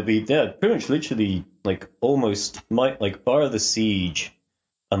 So there'd be pretty much literally like almost like bar the Siege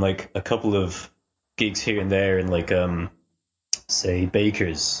and like a couple of gigs here and there in like say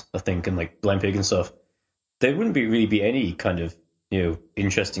Baker's, I think, and like Blind Pig and stuff. There wouldn't really be any kind of, you know,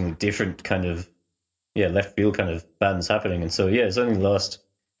 interesting, different kind of, left field kind of bands happening. And so, it's only the last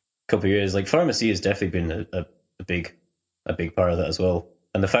couple of years, like Pharmacy has definitely been a big part of that as well.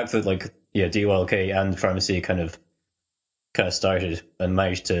 And the fact that like, DYLK and Pharmacy kind of started and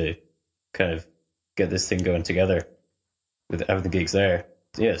managed to kind of get this thing going together with having the gigs there.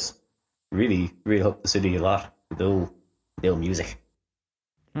 Yes, really helped the city a lot with the old music.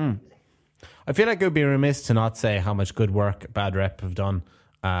 I feel like it would be remiss to not say how much good work Bad Rep have done.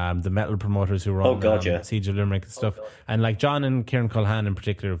 The metal promoters who run Siege of Limerick and stuff, and like John and Kieran Culhan in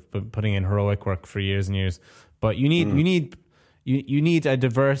particular have been putting in heroic work for years and years. But you need a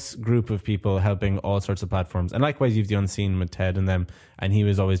diverse group of people helping all sorts of platforms. And likewise, you've the Unseen with Ted and them, and he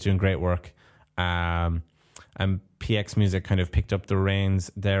was always doing great work. And PX Music kind of picked up the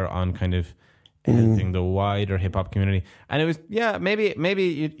reins there on kind of helping the wider hip hop community. And it was maybe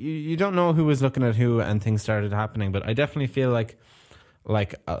you don't know who was looking at who and things started happening, but I definitely feel like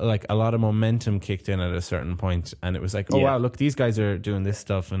a lot of momentum kicked in at a certain point, and it was like, wow, look, these guys are doing this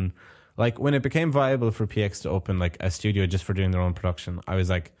stuff. And like when it became viable for PX to open like a studio just for doing their own production, I was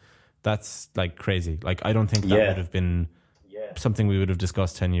like, that's like crazy. Like I don't think that would have been something we would have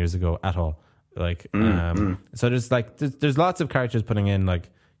discussed 10 years ago at all. Like so there's lots of characters putting in like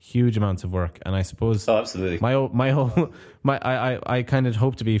huge amounts of work, and I suppose absolutely. I kind of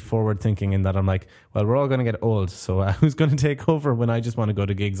hope to be forward thinking in that I'm like, well, we're all going to get old, so who's going to take over when I just want to go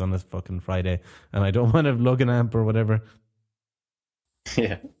to gigs on this fucking Friday and I don't want to lug an amp or whatever.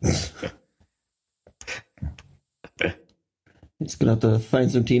 Yeah. It's gonna have to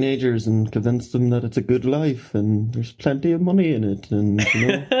find some teenagers and convince them that it's a good life and there's plenty of money in it, and you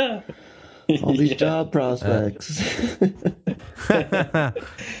know. All these job prospects. Start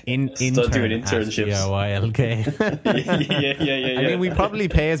doing internships. Yeah. I mean, we probably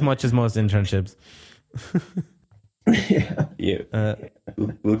pay as much as most internships.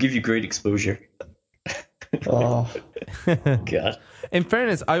 We'll give you great exposure. Oh God. In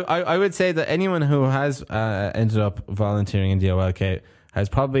fairness, I would say that anyone who has ended up volunteering in DOLK has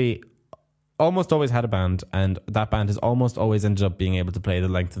probably almost always had a band, and that band has almost always ended up being able to play the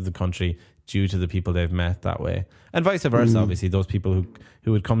length of the country due to the people they've met that way, and vice versa. Obviously, those people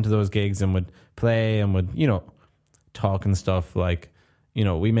who would come to those gigs and would play and would, you know, talk and stuff. Like, you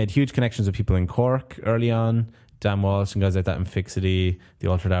know, we made huge connections with people in Cork early on, Dan Walsh and guys like that in Fixity, the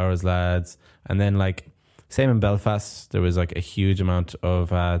Altered Hours lads, and then like same in Belfast, there was like a huge amount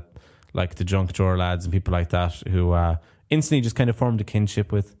of like the Junk Drawer lads and people like that who instantly just kind of formed a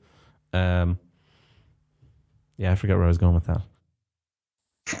kinship with. I forget where I was going with that.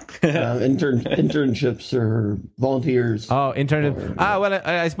 Internships or volunteers. Oh, internship. Well,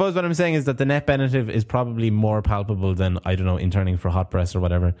 I suppose what I'm saying is that the net benefit is probably more palpable than, I don't know, interning for Hot Press or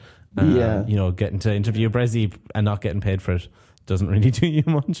whatever. You know, getting to interview Brezzy and not getting paid for it doesn't really do you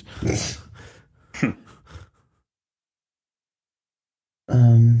much.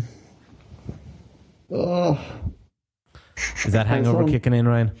 Is that hangover kicking in,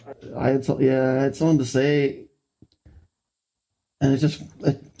 Ryan? I had something to say, and it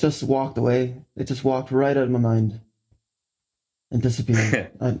just walked away. It just walked right out of my mind and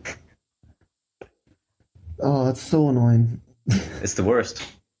disappeared. Oh, it's so annoying. It's the worst.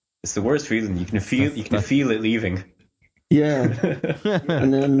 It's the worst feeling. You can feel it leaving. Yeah.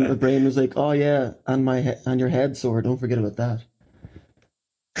 And then my brain was like, oh yeah, and your head sore. Don't forget about that.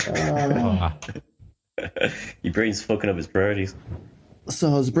 Your brain's fucking up his priorities. So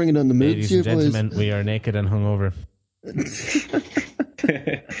I was bringing on the moods Ladies here, and gentlemen, boys. we are naked and hungover.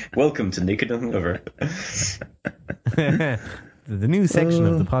 Welcome to Naked and Hungover. The new section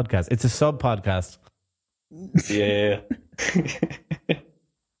of the podcast. It's a sub podcast. Yeah.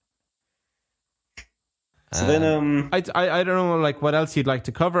 So then, I don't know, like, what else you'd like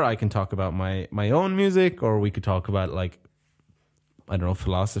to cover. I can talk about my own music, or we could talk about, like, I don't know,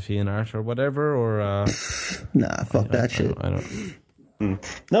 philosophy and art or whatever, or Nah, fuck that shit. I don't.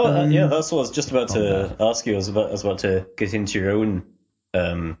 No, yeah, that's what I was just about to ask you. I was about to get into your own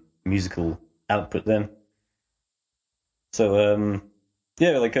musical output then. So,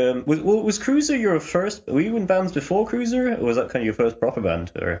 yeah, like, was Cruiser your first? Were you in bands before Cruiser, or was that kind of your first proper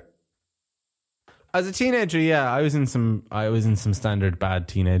band? Or As a teenager, yeah, I was in some standard bad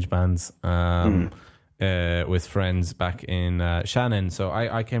teenage bands with friends back in Shannon. So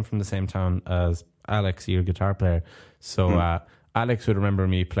I came from the same town as Alex, your guitar player. So Alex would remember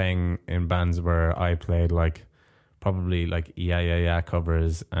me playing in bands where I played like probably like Yeah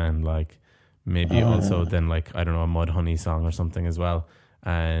covers and like maybe also then like, I don't know, a Mudhoney song or something as well.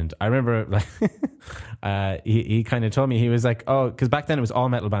 And I remember like he kind of told me, he was like, oh, because back then it was all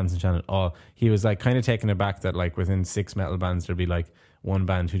metal bands in Shannon. He was like kind of taken aback that like within 6 metal bands there'd be like one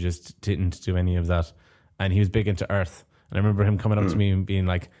band who just didn't do any of that. And he was big into Earth. And I remember him coming up to me and being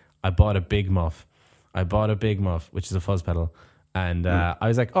like, I bought a Big Muff, which is a fuzz pedal. And I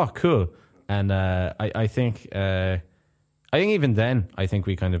was like, oh, cool. And I think even then, I think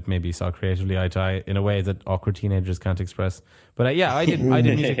we kind of maybe saw creatively eye to eye in a way that awkward teenagers can't express. But yeah, I did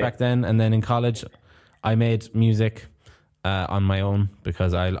music back then. And then in college, I made music on my own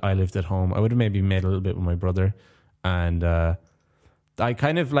because I lived at home. I would have maybe made a little bit with my brother. And I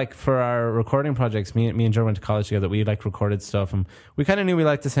kind of like, for our recording projects, me and Joe went to college together. We like recorded stuff and we kind of knew we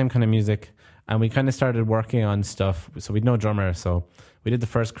liked the same kind of music. And we kind of started working on stuff. So we'd no drummer. So we did the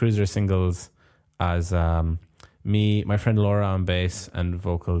first Cruiser singles as me, my friend Laura on bass and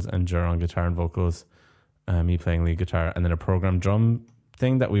vocals, and Jer on guitar and vocals, me playing lead guitar, and then a programmed drum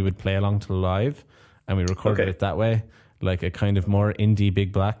thing that we would play along to live. And we recorded it that way, like a kind of more indie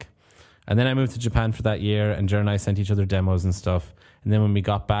Big Black. And then I moved to Japan for that year, and Jer and I sent each other demos and stuff. And then when we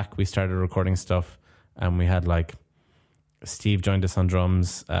got back, we started recording stuff, and we had like Steve joined us on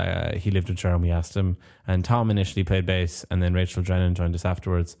drums. He lived with Jer and we asked him. And Tom initially played bass, and then Rachel Drennan joined us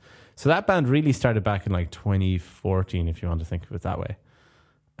afterwards. So that band really started back in like 2014, if you want to think of it that way,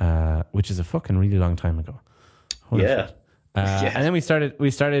 which is a fucking really long time ago. Holy shit. And then we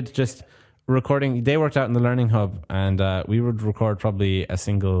started just recording. They worked out in the Learning Hub, and we would record probably a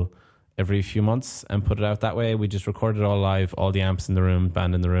single every few months and put it out that way. We just recorded all live, all the amps in the room,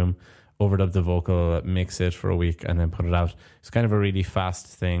 band in the room, overdub the vocal, mix it for a week, and then put it out. It's kind of a really fast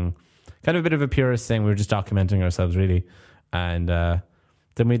thing, kind of a bit of a purist thing. We were just documenting ourselves, really. And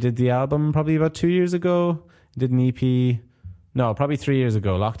then we did the album probably about 2 years ago. Did an EP, no, probably 3 years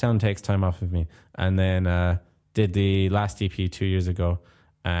ago. Lockdown takes time off of me. And then did the last EP 2 years ago,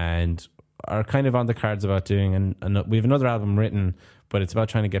 and are kind of on the cards about doing. And we have another album written, but it's about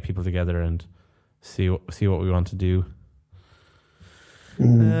trying to get people together and see what we want to do.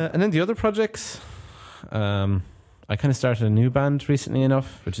 And then the other projects, I kind of started a new band recently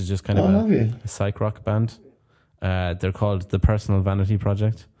enough, which is just kind of a psych rock band. They're called The Personal Vanity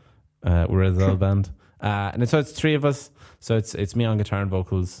Project. We're a Zell band. And so it's 3 of us. So it's me on guitar and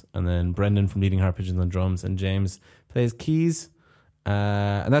vocals, and then Brendan from Leading Heart Pigeons on drums, and James plays keys.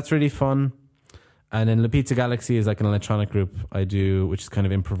 And that's really fun. And then La Pizza Galaxy is like an electronic group I do, which is kind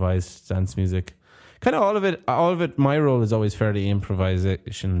of improvised dance music. Kind of all of it, my role is always fairly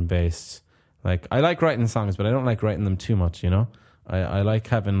improvisation based. Like, I like writing songs, but I don't like writing them too much, you know? I like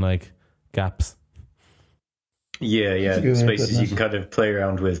having like gaps. Yeah, spaces you can kind of play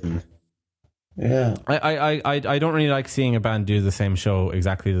around with. And yeah. I don't really like seeing a band do the same show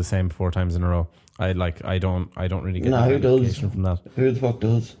exactly the same 4 times in a row. I don't really get who does from that. Who the fuck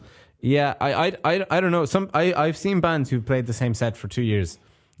does? Yeah, I don't know. I've seen bands who've played the same set for 2 years,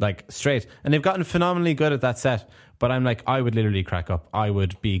 like straight, and they've gotten phenomenally good at that set. But I'm like, I would literally crack up. I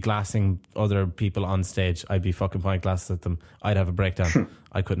would be glassing other people on stage. I'd be fucking pointing glasses at them. I'd have a breakdown.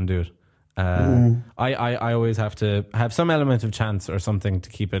 I couldn't do it. I always have to have some element of chance or something to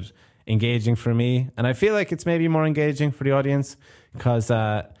keep it engaging for me. And I feel like it's maybe more engaging for the audience because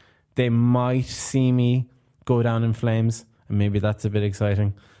they might see me go down in flames, and maybe that's a bit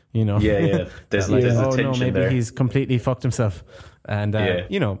exciting. you know. Yeah. There's a oh tension no, maybe there. he's completely fucked himself. And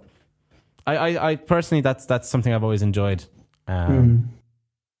you know, I personally that's something I've always enjoyed. I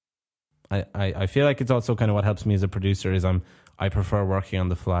feel like it's also kind of what helps me as a producer is I prefer working on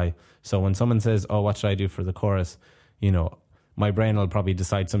the fly. So when someone says, "Oh, what should I do for the chorus?" you know, my brain will probably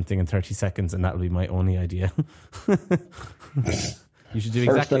decide something in 30 seconds, and that'll be my only idea. You should do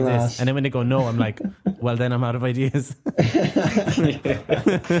exactly this. And then when they go no, I'm like, well, then I'm out of ideas. I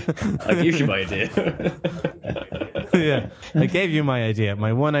gave you my idea. Yeah, I gave you my idea,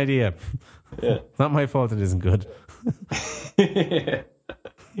 my one idea. Yeah. It's not my fault it isn't good. But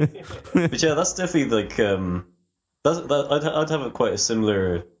yeah, that's definitely like I'd have quite a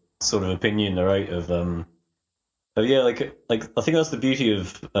similar sort of opinion, right? Of yeah, like I think that's the beauty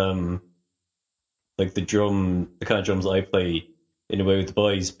of like the kind of drums I play in a way with the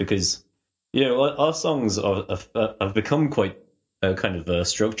boys, because you know our songs have become quite kind of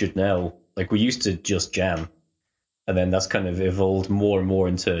structured now. Like we used to just jam, and then that's kind of evolved more and more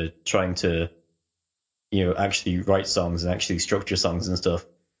into trying to, you know, actually write songs and actually structure songs and stuff.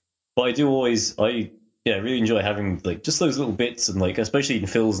 But I really enjoy having like just those little bits, and like especially in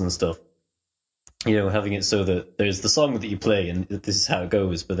fills and stuff, you know, having it so that there's the song that you play and this is how it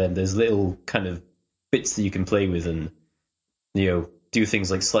goes, but then there's little kind of bits that you can play with and, you know, do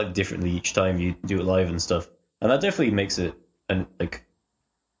things like slightly differently each time you do it live and stuff. And that definitely makes it, and like,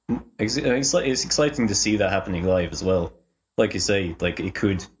 it's exciting to see that happening live as well. Like you say, like it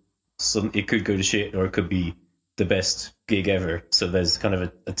could go to shit, or it could be the best gig ever. So there's kind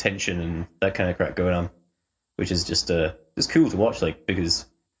of a tension and that kind of crap going on, which is just cool to watch. Like, because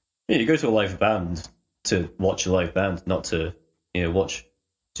you go to a live band to watch a live band, not to, you know, watch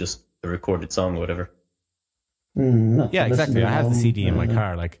just a recorded song or whatever. Yeah, exactly. I have the CD in my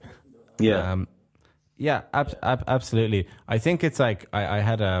car. Like, absolutely. I think it's like I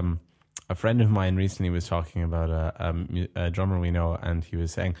had a friend of mine recently was talking about a drummer we know, and he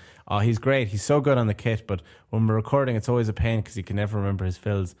was saying, "Oh, he's great. He's so good on the kit, but when we're recording, it's always a pain because he can never remember his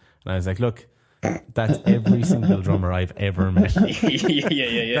fills." And I was like, "Look, that's every single drummer I've ever met."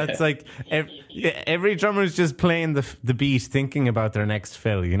 Yeah. That's like every drummer is just playing the beat, thinking about their next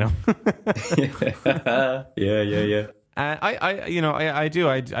fill. You know. Yeah. I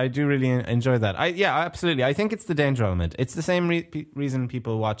do really enjoy that. Absolutely. I think it's the danger element. It's the same reason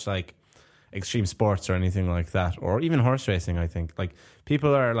people watch like extreme sports or anything like that, or even horse racing. I think like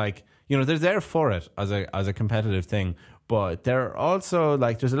people are like, you know, they're there for it as a competitive thing, but they're also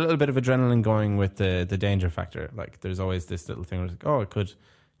like, there's a little bit of adrenaline going with the danger factor. Like there's always this little thing where it's like, oh, it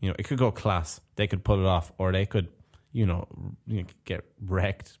could go class. They could pull it off, or they could, you know get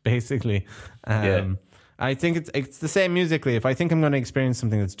wrecked basically. I think it's the same musically. If I think I'm going to experience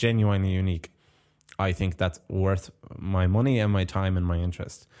something that's genuinely unique, I think that's worth my money and my time and my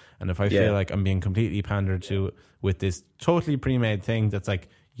interest. And if I feel like I'm being completely pandered to with this totally pre-made thing that's like,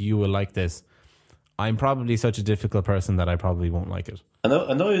 you will like this, I'm probably such a difficult person that I probably won't like it. I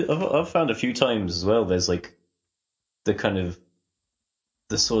know I've found a few times as well, there's like the kind of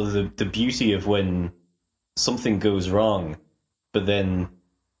the sort of the beauty of when something goes wrong, but then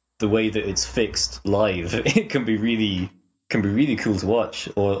the way that it's fixed live, it can be really cool to watch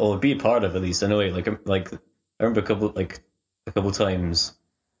or be a part of, at least. I know, like I remember a couple times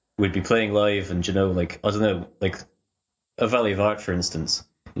we'd be playing live, and you know, like I don't know, like a Valley of Art, for instance.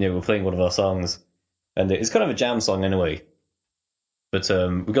 You know, we're playing one of our songs, and it's kind of a jam song anyway. But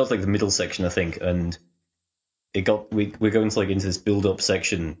we got like the middle section, I think, and we're going to like into this build up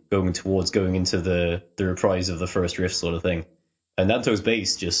section, going into the reprise of the first riff sort of thing. And Nanto's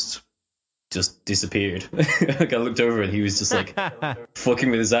bass just disappeared. Like I looked over and he was just like fucking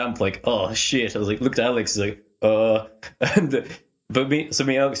with his amp, like, oh shit. I was like, looked at Alex, he's like, but me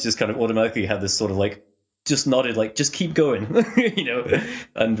and Alex just kind of automatically had this sort of like, just nodded, like, just keep going, you know.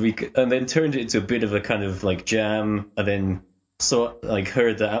 And then turned it into a bit of a kind of like jam, and then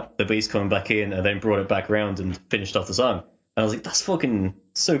heard the bass coming back in, and then brought it back around and finished off the song. And I was like, that's fucking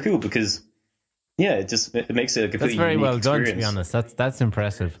so cool, because yeah, it makes it a completely That's very well experience. done, to be honest. That's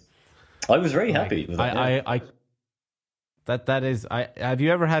impressive. I was very happy with that. That is. Have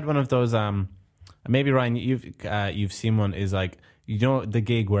you ever had one of those? Maybe Ryan, you've seen one. Is like, you know, the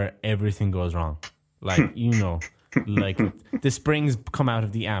gig where everything goes wrong, like you know, like the springs come out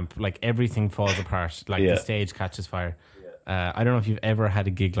of the amp, like everything falls apart, like the stage catches fire. I don't know if you've ever had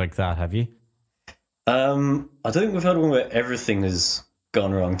a gig like that. Have you? I don't think we've had one where everything has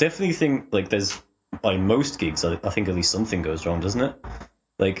gone wrong. Definitely think like there's, by most gigs, I think at least something goes wrong, doesn't it?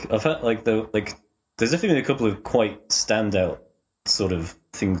 Like I've had there's definitely been a couple of quite standout sort of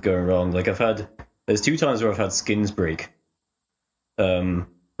things going wrong. Like there's 2 times where I've had skins break. One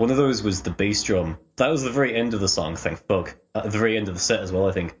one of those was the bass drum. That was the very end of the song, thank fuck. At the very end of the set as well,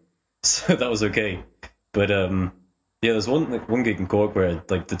 I think. So that was okay. But yeah, there's one gig in Cork where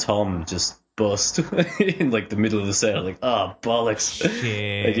like the tom just bust in like the middle of the set. I'm like, bollocks.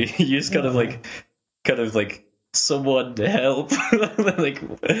 Shit. Like, you just kind of like someone to help. Like,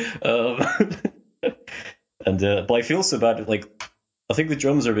 and but I feel so bad. Like, I think the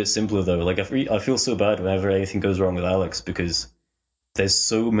drums are a bit simpler though. Like, I feel so bad whenever anything goes wrong with Alex because there's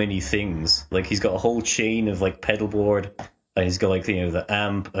so many things. Like, he's got a whole chain of like pedal board, and he's got like the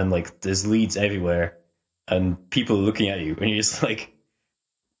amp, and like there's leads everywhere, and people are looking at you, and you're just like,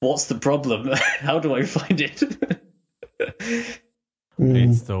 what's the problem? How do I find it?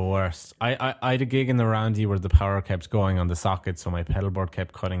 It's the worst. I had a gig in the roundy where the power kept going on the socket, so my pedal board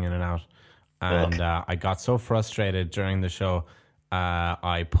kept cutting in and out. And I got so frustrated during the show,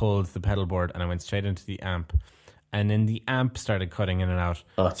 I pulled the pedal board and I went straight into the amp. And then the amp started cutting in and out.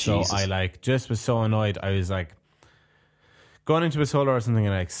 So Jesus. I like just was so annoyed. I was like going into a solo or something,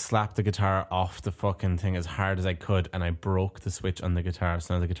 and I like slapped the guitar off the fucking thing as hard as I could, and I broke the switch on the guitar.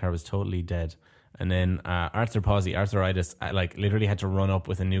 So now the guitar was totally dead. And then arthritis, I like literally had to run up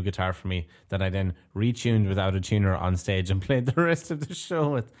with a new guitar for me that I then retuned without a tuner on stage and played the rest of the show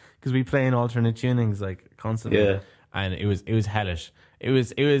with, because we play in alternate tunings like constantly. Yeah. And it was hellish. It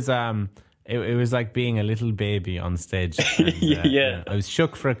was like being a little baby on stage. And, Yeah. I was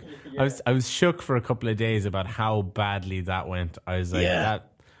shook for a couple of days about how badly that went. I was like that.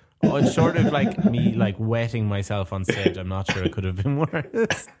 Oh, it's short of like me like wetting myself on stage. I'm not sure it could have been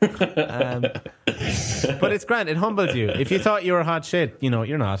worse. But it's grand. It humbles you. If you thought you were hot shit,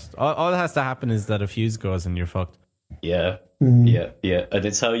 you're not. All that has to happen is that a fuse goes and you're fucked. Yeah. Yeah. And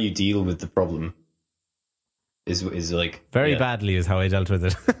it's how you deal with the problem. Is like very badly is how I dealt with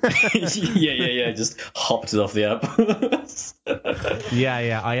it. yeah. Just hopped it off the app.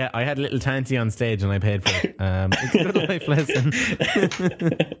 Yeah. I had little Tanty on stage and I paid for it. It's a good life lesson.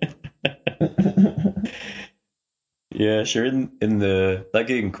 Yeah, sure. In that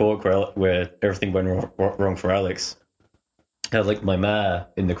gig in Cork where everything went wrong for Alex, I had like my ma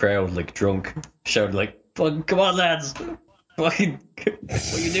in the crowd, like drunk, shouted like, "Fucking come on, lads! Fucking,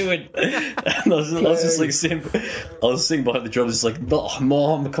 what are you doing?" And I was just like sitting behind the drums, just like, "No,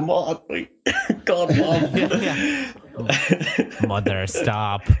 Mom, come on, like, God, Mom." Yeah. Mother,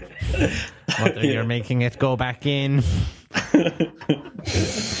 stop. Mother, you're making it go back in.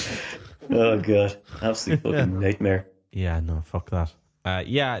 Oh god, absolute fucking nightmare. Yeah, no, fuck that.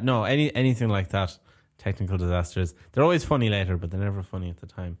 Anything like that, technical disasters, they're always funny later, but they're never funny at the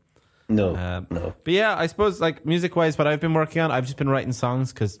time. No. But yeah, I suppose like music wise, what I've been working on, I've just been writing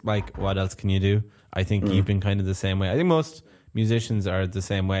songs because like what else can you do? I think you've been kind of the same way. I think most musicians are the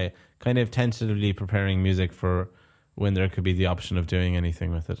same way, kind of tentatively preparing music for when there could be the option of doing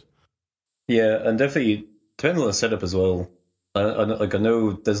anything with it. Yeah, and definitely depending on the setup as well. I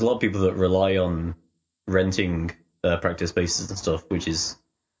know there's a lot of people that rely on renting practice spaces and stuff, which is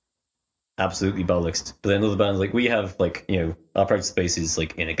absolutely bollocks. But then other bands, like we have, like, our practice space is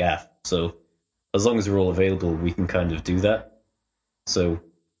like in a gaff, so as long as they're all available, we can kind of do that. So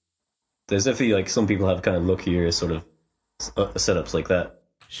there's definitely like some people have kind of luckier sort of setups like that.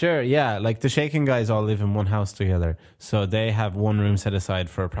 Sure, yeah. Like the Shaken guys all live in one house together, so they have one room set aside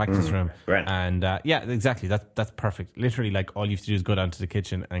for a practice room. Right. And yeah, exactly. That's perfect. Literally, like all you have to do is go down to the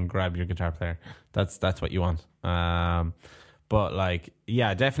kitchen and grab your guitar player. That's what you want. But like,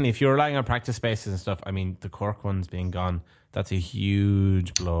 yeah, definitely. If you're relying on practice spaces and stuff, I mean, the Cork ones being gone, that's a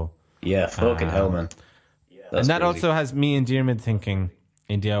huge blow. Yeah, fucking hell, man. And that crazy. also has me and Diarmid thinking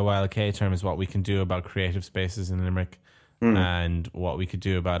in DIYLK terms what we can do about creative spaces in Limerick. And what we could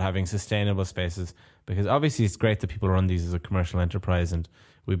do about having sustainable spaces, because obviously it's great that people run these as a commercial enterprise and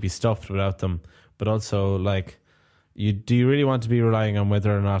we'd be stuffed without them, but also like do you really want to be relying on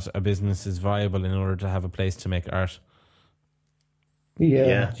whether or not a business is viable in order to have a place to make art?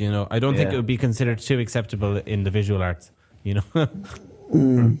 Yeah. I don't think it would be considered too acceptable in the visual arts, Yeah,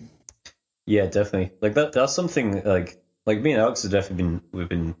 definitely. Like that's something like me and Alex have definitely we've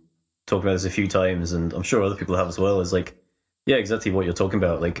been talking about this a few times, and I'm sure other people have as well, is like, yeah, exactly what you're talking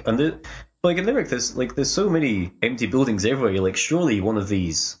about. Like, and like in Limerick, there's so many empty buildings everywhere. You're like, surely one of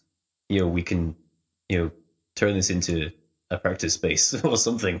these, we can, turn this into a practice space or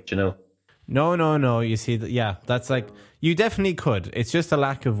something. No. You see, that's like, you definitely could. It's just a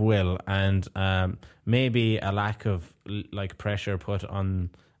lack of will and maybe a lack of like pressure put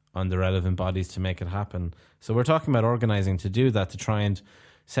on the relevant bodies to make it happen. So we're talking about organizing to do that, to try and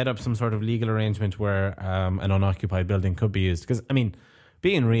set up some sort of legal arrangement where an unoccupied building could be used. Because, I mean,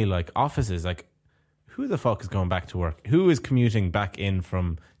 being real, like offices, like who the fuck is going back to work? Who is commuting back in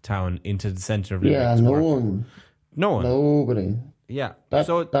from town into the centre of Limerick? Yeah, to no work? one. No one. Nobody. Yeah.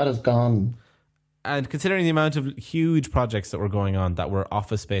 That is gone. And considering the amount of huge projects that were going on, that were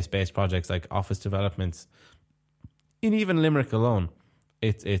office space based projects, like office developments, in even Limerick alone,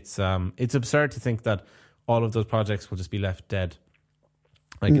 it's absurd to think that all of those projects will just be left dead.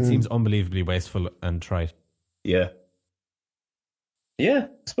 Like, it seems unbelievably wasteful and trite. Yeah. Yeah,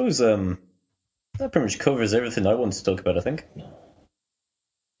 I suppose that pretty much covers everything I wanted to talk about, I think.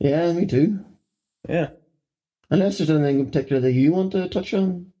 Yeah, me too. Yeah. Unless there's anything in particular that you want to touch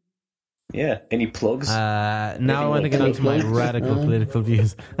on. Yeah. Any plugs? Now I want to get onto my radical political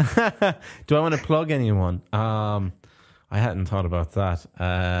views. Do I want to plug anyone? I hadn't thought about that.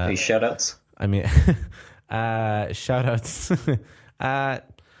 Any shout-outs? I mean, shout-outs. I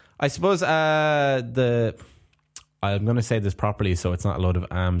suppose I'm going to say this properly so it's not a load of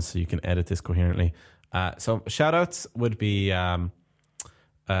ams, so you can edit this coherently. So shout-outs would be Féile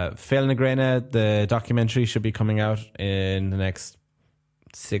na Gréine. The documentary should be coming out in the next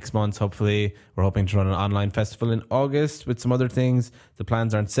 6 months, hopefully. We're hoping to run an online festival in August with some other things. The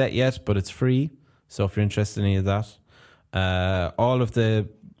plans aren't set yet, but it's free. So if you're interested in any of that, all of the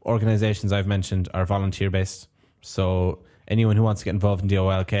organizations I've mentioned are volunteer based. So anyone who wants to get involved in the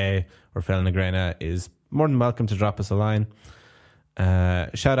OLK or Féile na Gréine is more than welcome to drop us a line.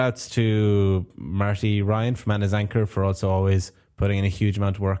 Shout outs to Marty Ryan from Anna's Anchor for also always putting in a huge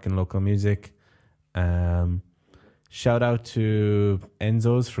amount of work in local music. Shout out to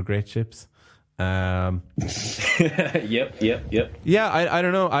Enzo's for great chips. Yep. Yeah, I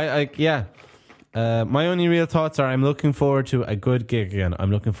don't know. My only real thoughts are I'm looking forward to a good gig again.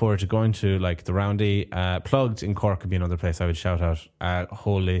 I'm looking forward to going to like the Roundy. Plugged in Cork would be another place I would shout out.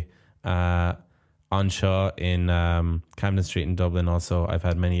 Holy. Anshaw in Camden Street in Dublin also. I've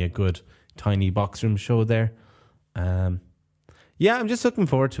had many a good tiny box room show there. Yeah, I'm just looking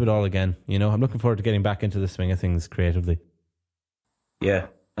forward to it all again. You know, I'm looking forward to getting back into the swing of things creatively. Yeah,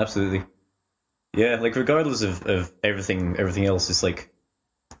 absolutely. Yeah, like regardless of everything else, it's like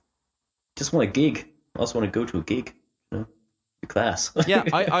just want a gig. I also want to go to a gig. You know, the class. Yeah,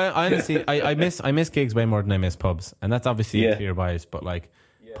 I honestly I miss gigs way more than I miss pubs, and that's obviously a clear bias. But like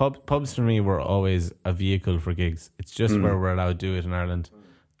pubs for me were always a vehicle for gigs. It's just where we're allowed to do it in Ireland.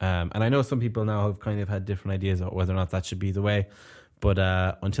 And I know some people now have kind of had different ideas about whether or not that should be the way. But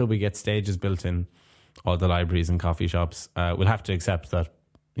until we get stages built in all the libraries and coffee shops, we'll have to accept that,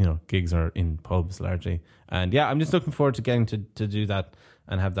 you know, gigs are in pubs largely. And yeah, I'm just looking forward to getting to do that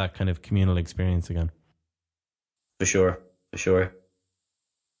and have that kind of communal experience again. For sure.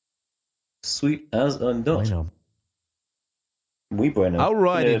 Sweet as a nut. I know. We bueno.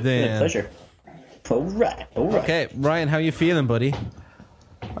 Alrighty then. Pleasure. All right. Okay, Ryan, how you feeling, buddy?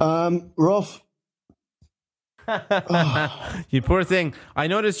 Rough. You poor thing. I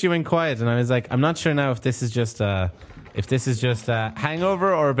noticed you went quiet, and I was like, I'm not sure now if this is just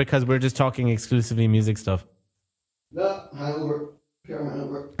hangover or because we're just talking exclusively music stuff. No, hangover. Pure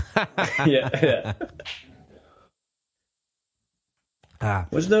hangover. Yeah.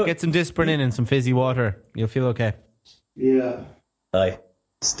 Get some Disprin in and some fizzy water. You'll feel okay. Yeah. Aye.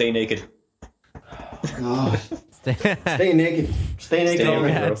 Stay naked. Oh. Stay naked. Stay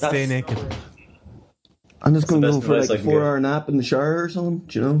naked. Stay naked. I'm just going to go best for advice like I a can 4-hour nap in the shower or something.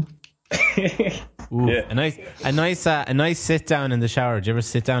 Do you know? Ooh, Yeah. a nice sit down in the shower. Do you ever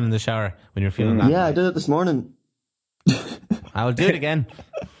sit down in the shower when you're feeling that? Yeah, I did it this morning. I'll do it again.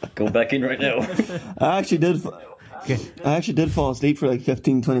 Go back in right now. I actually did fall asleep for like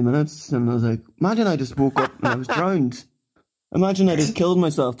 15, 20 minutes, and I was like, imagine I just woke up and I was drowned. Imagine I just killed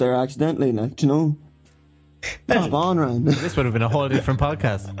myself there accidentally, like, you know? Pop on, Ryan. This would have been a whole different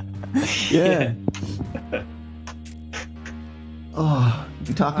podcast. Yeah. Oh,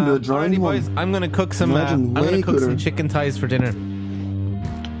 you're talking to a drowned Alrighty, one. boys, I'm gonna cook some. Imagine I'm gonna way cook some cooler. chicken thighs for dinner.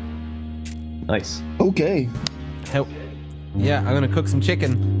 Nice. Okay. Yeah, I'm gonna cook some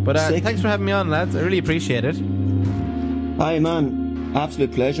chicken. But Sick. thanks for having me on, lads. I really appreciate it. Hi, man.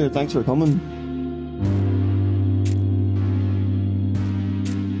 Absolute pleasure. Thanks for coming.